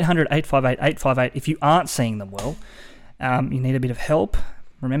well. 1-800-858-858. If you aren't seeing them well, you need a bit of help.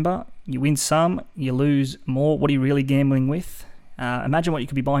 Remember, you win some, you lose more. What are you really gambling with? Imagine what you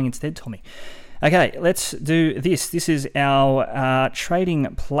could be buying instead, Tommy. Okay, let's do this. This is our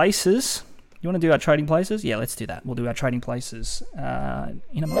trading places. You want to do our trading places? Yeah, let's do that. We'll do our trading places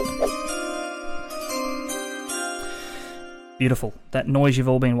in a moment. Beautiful. That noise you've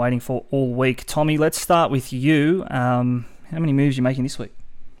all been waiting for all week. Tommy, let's start with you. How many moves are you making this week?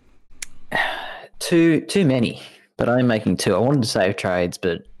 Too many, but I'm making 2. I wanted to save trades,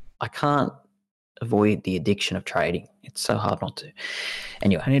 but I can't avoid the addiction of trading. It's so hard not to.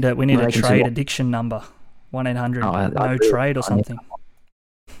 Anyway, we need a trade addiction number. 1-800 no trade or something.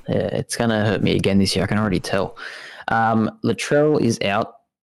 Yeah, it's going to hurt me again this year. I can already tell. Latrell is out.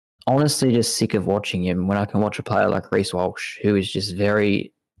 Honestly, just sick of watching him when I can watch a player like Reece Walsh, who is just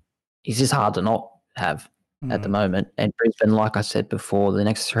he's just hard to not have at the moment. And Brisbane, like I said before, the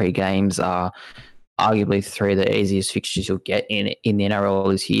next 3 games are arguably 3 of the easiest fixtures you'll get in the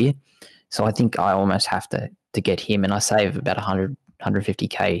NRL this year. So I think I almost have to get him, and I save about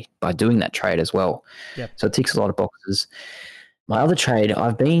 150K by doing that trade as well. Yep. So it ticks a lot of boxes. My other trade,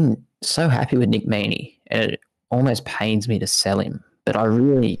 I've been so happy with Nick Meaney, and it almost pains me to sell him, but I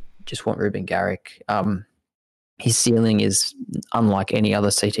really just want Ruben Garrick. His ceiling is unlike any other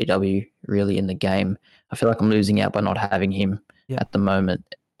CTW really in the game. I feel like I'm losing out by not having him at the moment.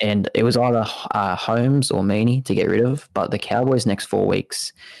 And it was either Holmes or Meaney to get rid of, but the Cowboys' next 4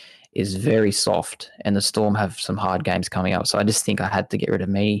 weeks is very soft, and the Storm have some hard games coming up. So I just think I had to get rid of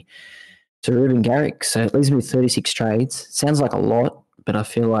Meaney to Ruben Garrick. So it leaves me with 36 trades. Sounds like a lot, but I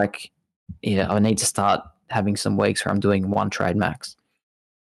feel like I need to start having some weeks where I'm doing 1 trade max.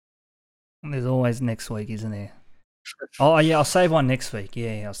 There's always next week, isn't there? Oh, yeah, I'll save one next week.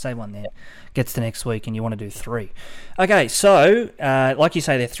 Yeah, I'll save one then. Gets to next week and you want to do 3. Okay, so like you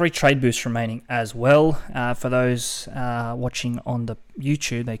say, there are 3 trade boosts remaining as well. For those watching on the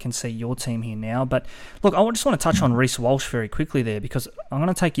YouTube, they can see your team here now. But look, I just want to touch on Reece Walsh very quickly there, because I'm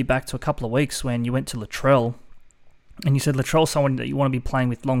going to take you back to a couple of weeks when you went to Latrell. And you said Latrell's someone that you want to be playing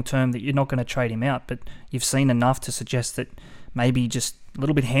with long term, that you're not going to trade him out, but you've seen enough to suggest that maybe just a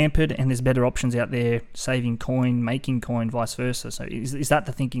little bit hampered and there's better options out there, saving coin, making coin, vice versa. So is that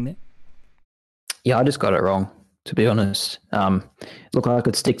the thinking there? Yeah, I just got it wrong, to be honest. Look, I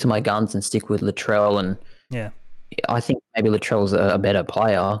could stick to my guns and stick with Latrell, and I think maybe Latrell's a better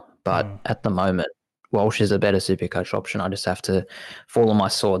player, but at the moment, Walsh is a better Supercoach option. I just have to fall on my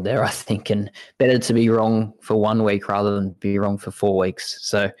sword there, I think, and better to be wrong for 1 week rather than be wrong for 4 weeks.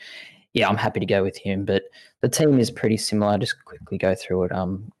 So, yeah, I'm happy to go with him, but the team is pretty similar. I'll just quickly go through it.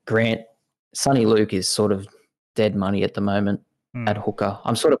 Grant, Sonny Luke is sort of dead money at the moment at hooker.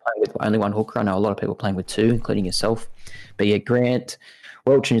 I'm sort of playing with only 1 hooker. I know a lot of people playing with 2, including yourself. But yeah, Grant,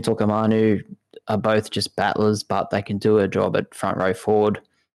 Welch and Utokamanu are both just battlers, but they can do a job at front row forward.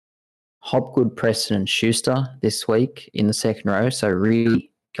 Hopgood, Preston and Schuster this week in the second row. So really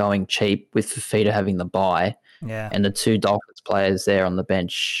going cheap with Fafita having the bye. Yeah. And the 2 Dolphins players there on the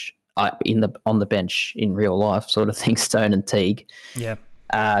bench, on the bench in real life sort of thing, Stone and Teague. Yeah.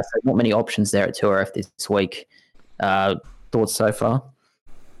 So not many options there at 2RF this week. Thoughts so far?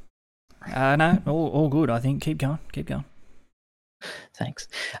 No, all good. I think keep going. Thanks.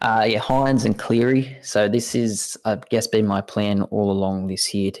 Hines and Cleary. So this is, I guess, been my plan all along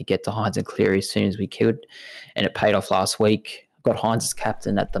this year to get to Hines and Cleary as soon as we could, and it paid off last week. I've got Hines as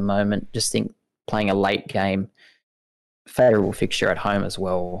captain at the moment. Just think playing a late game, favourable fixture at home as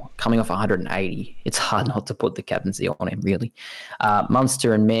well. Coming off 180, it's hard not to put the captaincy on him, really.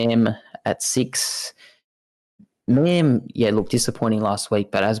 Munster and Mam at 6. Mam, look, disappointing last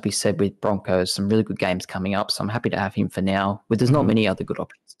week, but as we said with Broncos, some really good games coming up, so I'm happy to have him for now. But there's not many other good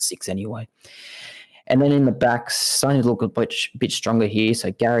options at 6 anyway. And then in the backs, starting to look a bit stronger here.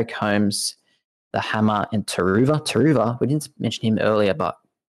 So Garrick, Holmes, the Hammer, and Taruva. Taruva, we didn't mention him earlier, but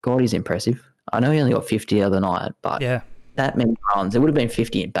God, he's impressive. I know he only got 50 the other night, but that many runs, it would have been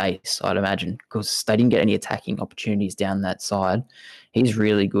 50 in base, I'd imagine, because they didn't get any attacking opportunities down that side. He's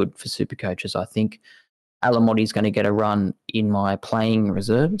really good for super coaches, I think. Alamotti's going to get a run in my playing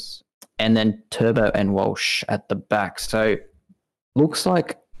reserves, and then Turbo and Walsh at the back. So looks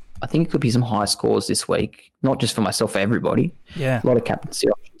like I think it could be some high scores this week, not just for myself, for everybody. Yeah. A lot of captaincy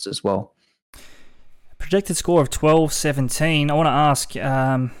options as well. Projected score of 12-17. I want to ask,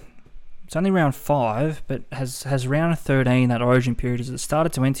 it's only round 5, but has round 13, that origin period, has it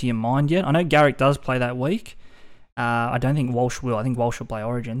started to enter your mind yet? I know Garrick does play that week. I don't think Walsh will. I think Walsh will play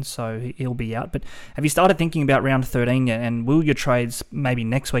Origin, so he'll be out. But have you started thinking about round 13 yet? And will your trades maybe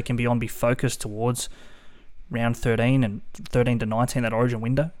next week and beyond be focused towards round 13 and 13 to 19, that Origin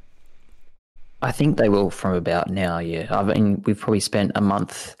window? I think they will from about now, yeah. I mean, we've probably spent a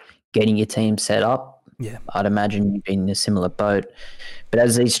month getting your team set up. Yeah. I'd imagine you've been in a similar boat. But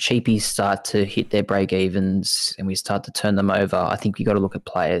as these cheapies start to hit their break evens and we start to turn them over, I think you got to look at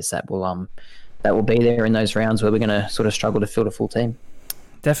players that will be there in those rounds where we're going to sort of struggle to field a full team.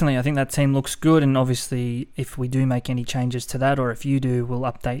 Definitely, I think that team looks good, and obviously if we do make any changes to that, or if you do, we'll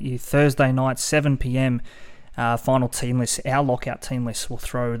update you. Thursday night, 7 p.m, final team list, our lockout team list, we'll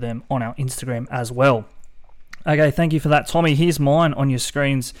throw them on our Instagram as well. Okay, thank you for that, Tommy. Here's mine on your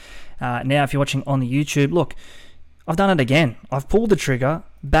screens now if you're watching on the YouTube. Look, I've done it again. I've pulled the trigger,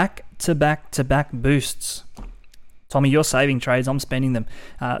 back-to-back-to-back boosts. Tommy, you're saving trades. I'm spending them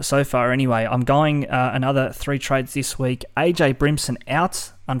so far anyway. I'm going another 3 trades this week. AJ Brimson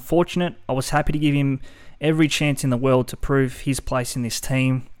out. Unfortunate. I was happy to give him every chance in the world to prove his place in this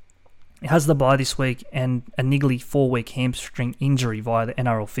team. He has the bye this week and a niggly 4-week hamstring injury via the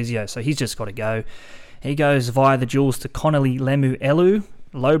NRL physio, so he's just got to go. He goes via the duels to Connolly Lemu-Elu.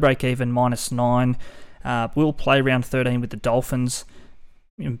 Low break even, -9. Will play round 13 with the Dolphins.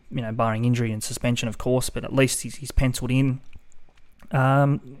 Barring injury and suspension, of course, but at least he's penciled in.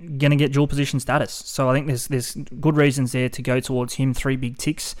 Going to get dual position status. So I think there's good reasons there to go towards him. 3 big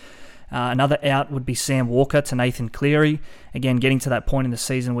ticks. Another out would be Sam Walker to Nathan Cleary. Again, getting to that point in the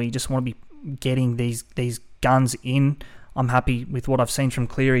season where you just want to be getting these guns in. I'm happy with what I've seen from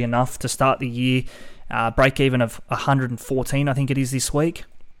Cleary enough to start the year. Break even of 114, I think it is this week.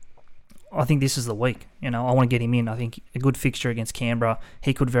 I think this is the week. I want to get him in. I think a good fixture against Canberra.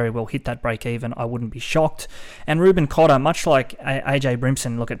 He could very well hit that break even. I wouldn't be shocked. And Ruben Cotter, much like AJ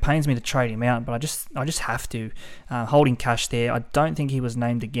Brimson, look, it pains me to trade him out, but I just have to. Holding cash there. I don't think he was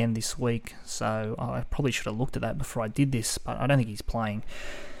named again this week, so I probably should have looked at that before I did this, but I don't think he's playing.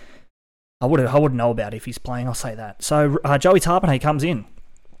 I would know about it if he's playing, I'll say that. So Joey Tapine comes in.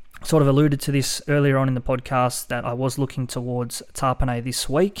 Sort of alluded to this earlier on in the podcast that I was looking towards Tapine this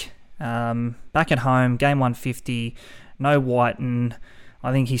week. Back at home, game 150, no Whiten.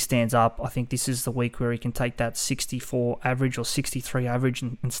 I think he stands up. I think this is the week where he can take that 64 average or 63 average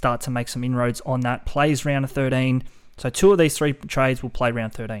and start to make some inroads on that. Plays round 13. So 2 of these 3 trades will play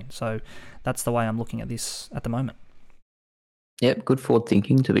round 13. So that's the way I'm looking at this at the moment. Yep, good forward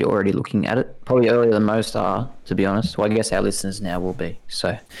thinking to be already looking at it. Probably earlier than most are, to be honest. Well, I guess our listeners now will be.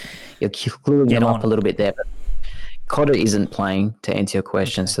 So you're clearing them up a little bit there. But Cotter isn't playing, to answer your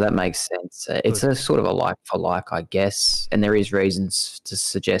question, so that makes sense. It's a sort of a like for like, I guess, and there is reasons to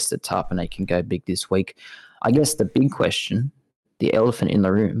suggest that Tapine can go big this week. I guess the big question, the elephant in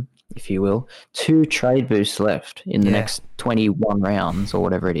the room, if you will, 2 trade boosts left in the next 21 rounds or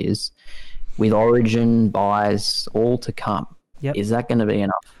whatever it is, with Origin, buys, all to come. Yep. Is that going to be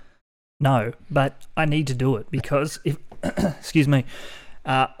enough? No, but I need to do it because if, excuse me,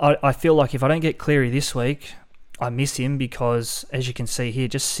 I feel like if I don't get Cleary this week, I miss him because, as you can see here,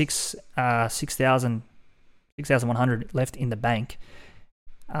 just 6,100 left in the bank.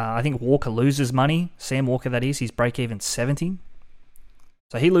 I think Walker loses money. Sam Walker, that is. He's break even 70.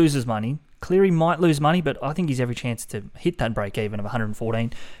 So he loses money. Cleary might lose money, but I think he's every chance to hit that break even of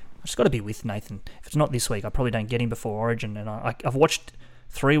 114. I just got to be with Nathan. If it's not this week, I probably don't get him before Origin. And I've watched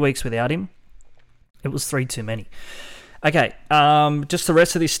 3 weeks without him. It was 3 too many. Okay, just the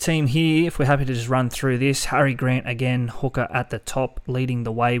rest of this team here, if we're happy to just run through this. Harry Grant, again, hooker at the top, leading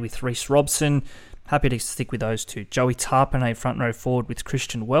the way with Reece Robson. Happy to stick with those 2. Joey Tapine, front row forward with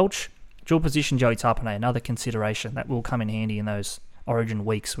Christian Welch. Dual position Joey Tapine, another consideration. That will come in handy in those Origin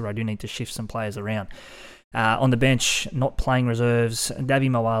weeks where I do need to shift some players around. On the bench, not playing reserves, Davy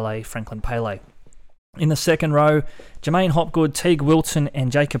Moale, Franklin Pele. In the second row, Jermaine Hopgood, Teague Wilton,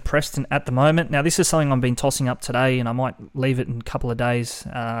 and Jacob Preston at the moment. Now, this is something I've been tossing up today, and I might leave it in a couple of days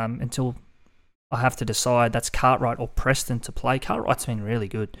until I have to decide. That's Cartwright or Preston to play. Cartwright's been really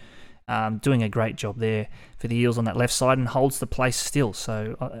good, doing a great job there for the Eels on that left side and holds the place still.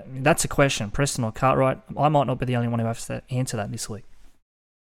 So that's a question, Preston or Cartwright. I might not be the only one who has to answer that this week.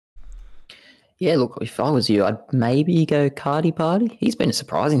 Yeah, look, if I was you, I'd maybe go Cardi Party. He's been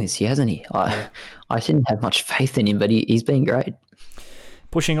surprising this year, hasn't he? I didn't have much faith in him, but he's been great.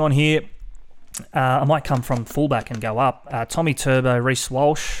 Pushing on here, I might come from fullback and go up. Tommy Turbo, Reece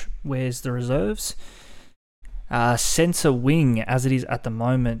Walsh, where's the reserves? Centre wing, as it is at the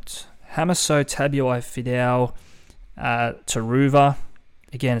moment. Hamaso, Tabuai, Fidel, Taruva.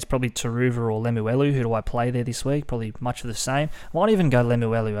 Again, it's probably Taruva or Lemuelu. Who do I play there this week? Probably much of the same. I might even go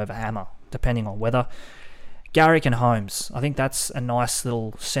Lemuelu over Hammer, depending on weather. Garrick and Holmes. I think that's a nice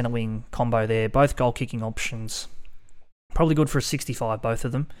little centre wing combo there. Both goal kicking options. Probably good for a 65, both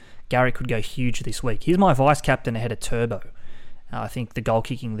of them. Garrick could go huge this week. He's my vice captain ahead of Turbo. I think the goal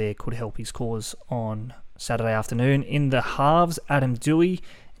kicking there could help his cause on Saturday afternoon. In the halves, Adam Dewey,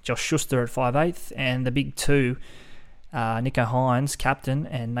 Josh Schuster at 5'8", and the big two, Nicho Hynes, captain,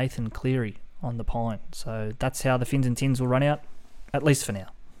 and Nathan Cleary on the pine. So that's how the Fins and Tins will run out, at least for now.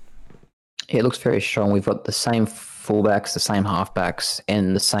 Yeah, it looks very strong. We've got the same fullbacks, the same halfbacks,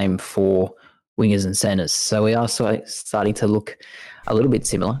 and the same 4 wingers and centres. So we are starting to look a little bit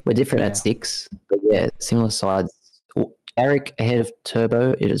similar. We're different at 6, but yeah, similar sides. Eric ahead of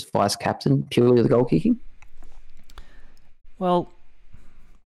Turbo, it is vice captain, purely the goal kicking. Well,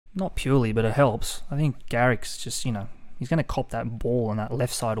 not purely, but it helps. I think Garrick's just, he's going to cop that ball on that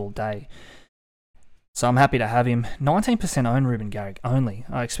left side all day. So I'm happy to have him. 19% owned Ruben Garrick only.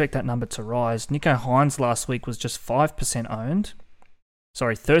 I expect that number to rise. Nicho Hynes last week was just 5% owned.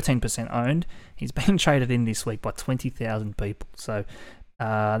 Sorry, 13% owned. He's been traded in this week by 20,000 people. So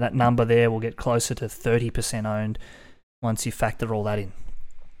that number there will get closer to 30% owned once you factor all that in.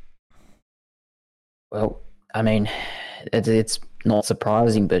 Well, I mean, it's not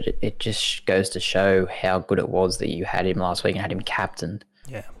surprising, but it just goes to show how good it was that you had him last week and had him captained.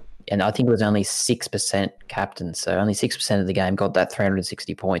 Yeah. And I think it was only 6% captain, so only 6% of the game got that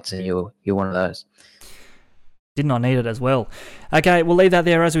 360 points, and you're one of those. Didn't I need it as well? Okay, we'll leave that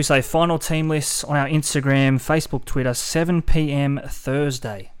there. As we say, final team lists on our Instagram, Facebook, Twitter, 7 p.m.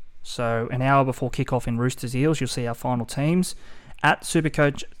 Thursday. So an hour before kickoff in Roosters Eels, you'll see our final teams at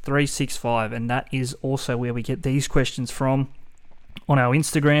SuperCoach 365, and that is also where we get these questions from on our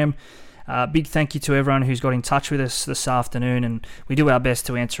Instagram. Big thank you to everyone who's got in touch with us this afternoon, and we do our best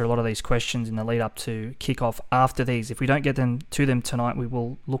to answer a lot of these questions in the lead up to kickoff after these. If we don't get to them tonight, we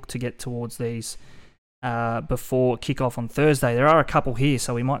will look to get towards these before kickoff on Thursday. There are a couple here,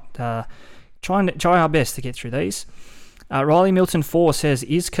 so we might try our best to get through these. Riley Milton 4 says,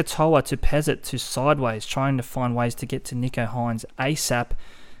 is Katoa to Pezzett to sideways, trying to find ways to get to Nicho Hynes ASAP?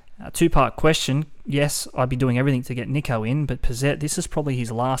 Two-part question. Yes, I'd be doing everything to get Nicho in, but Pezzett, this is probably his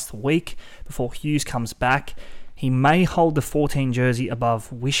last week before Hughes comes back. He may hold the 14 jersey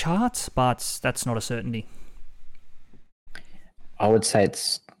above Wishart, but that's not a certainty. I would say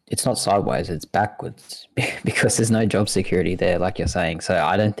it's not sideways, it's backwards because there's no job security there, like you're saying. So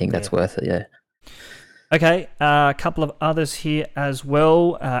I don't think that's worth it, yeah. Okay, a couple of others here as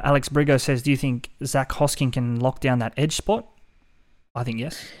well. Alex Brigo says, do you think Zach Hosking can lock down that edge spot? I think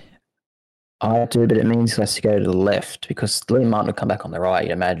yes. I do, but it means he has to go to the left because Liam Martin will come back on the right,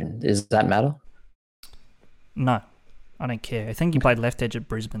 you'd imagine. Does that matter? No, I don't care. I think he played left edge at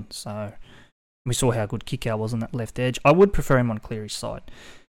Brisbane, so we saw how good Kikau was on that left edge. I would prefer him on Cleary's side.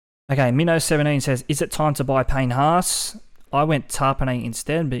 Okay, Minnow17 says, is it time to buy Payne Haas? I went Tapine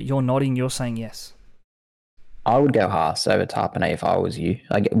instead, but you're nodding, you're saying yes. I would go Haas over Tapine if I was you.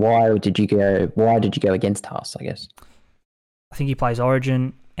 Why did you go against Haas, I guess? I think he plays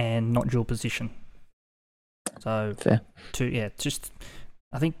Origin and not dual position. So, fair.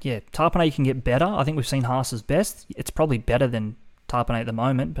 I think, Tapine can get better. I think we've seen Haas's best. It's probably better than Tapine at the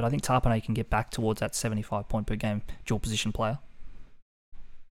moment, but I think Tapine can get back towards that 75 point per game dual position player.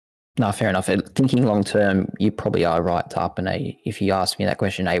 No, fair enough. Thinking long term, you probably are right, Tapine. If you asked me that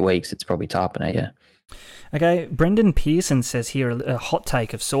question in 8 weeks, it's probably Tapine, yeah. Okay, Brendan Pearson says here a hot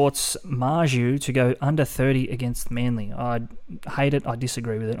take of sorts, Marju to go under 30 against Manly. I hate it. I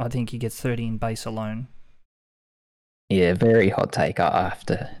disagree with it. I think he gets 30 in base alone. Yeah, very hot take. I have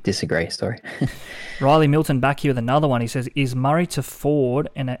to disagree, sorry. Riley Milton back here with another one. He says, is Murray to Ford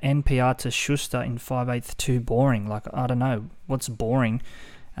and an NPR to Schuster in 5/8 too boring? I don't know. What's boring?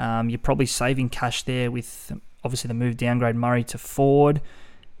 You're probably saving cash there with, obviously, the move downgrade Murray to Ford.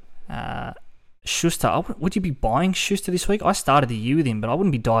 Schuster, would you be buying Schuster this week? I started the year with him, but I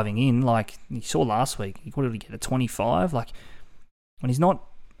wouldn't be diving in. Like you saw last week, he could get a 25. Like when he's not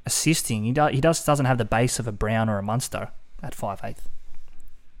assisting, he doesn't have the base of a Brown or a Munster at 5/8.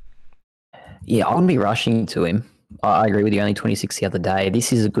 Yeah, I wouldn't be rushing to him. I agree with you. Only 26 the other day.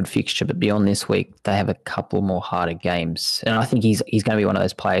 This is a good fixture, but beyond this week, they have a couple more harder games, and I think he's going to be one of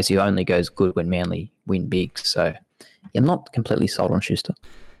those players who only goes good when Manly win big. So, I'm not completely sold on Schuster.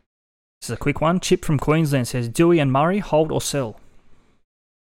 This is a quick one. Chip from Queensland says, Dewey and Murray, hold or sell?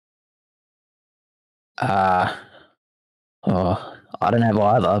 I don't have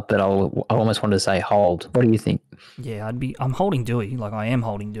either, but I almost want to say hold. What do you think? Yeah, I'm holding Dewey, like I am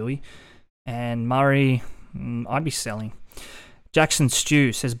holding Dewey. And Murray, I'd be selling. Jackson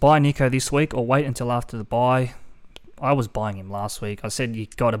Stew says, buy Nicho this week or wait until after the bye. I was buying him last week. I said you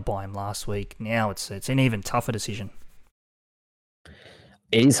got to buy him last week. Now it's an even tougher decision.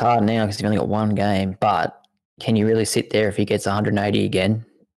 It is hard now because you've only got one game, but can you really sit there if he gets 180 again?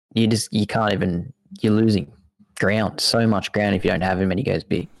 You can't even, you're losing ground, so much ground if you don't have him and he goes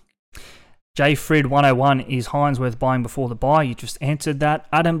big. J Frid 101, is Hines worth buying before the buy? You just answered that.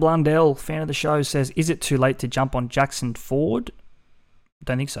 Adam Blundell, fan of the show, says, is it too late to jump on Jackson Ford?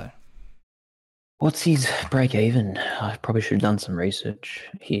 Don't think so. What's his break even? I probably should have done some research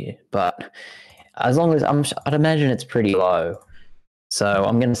here, but as long as I'd imagine it's pretty low. So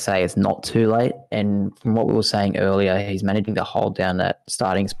I'm going to say it's not too late. And from what we were saying earlier, he's managing to hold down that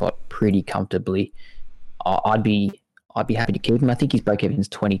starting spot pretty comfortably. I'd be happy to keep him. I think his break even is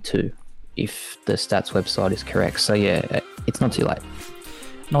 22, if the stats website is correct. So yeah, it's not too late.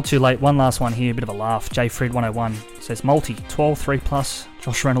 Not too late. One last one here, a bit of a laugh. J Fred 101 says multi 12 3+.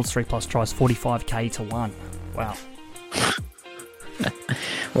 Josh Reynolds 3+ tries 45k to 1. Wow.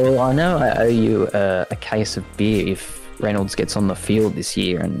 Well, I know I owe you a case of beer if Reynolds gets on the field this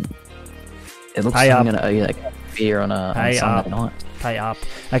year, and it looks like I'm going to owe you that beer on Sunday night. Pay up.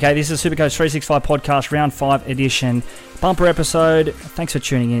 Okay, this is SuperCoach 365 podcast, round 5 edition, bumper episode. Thanks for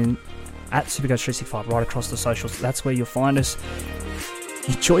tuning in at SuperCoach 365 right across the socials. That's where you'll find us.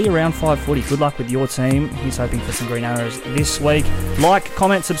 Enjoy your round 5 footy. Good luck with your team. He's hoping for some green arrows this week. Like,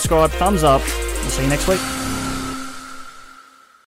 comment, subscribe, thumbs up. We'll see you next week.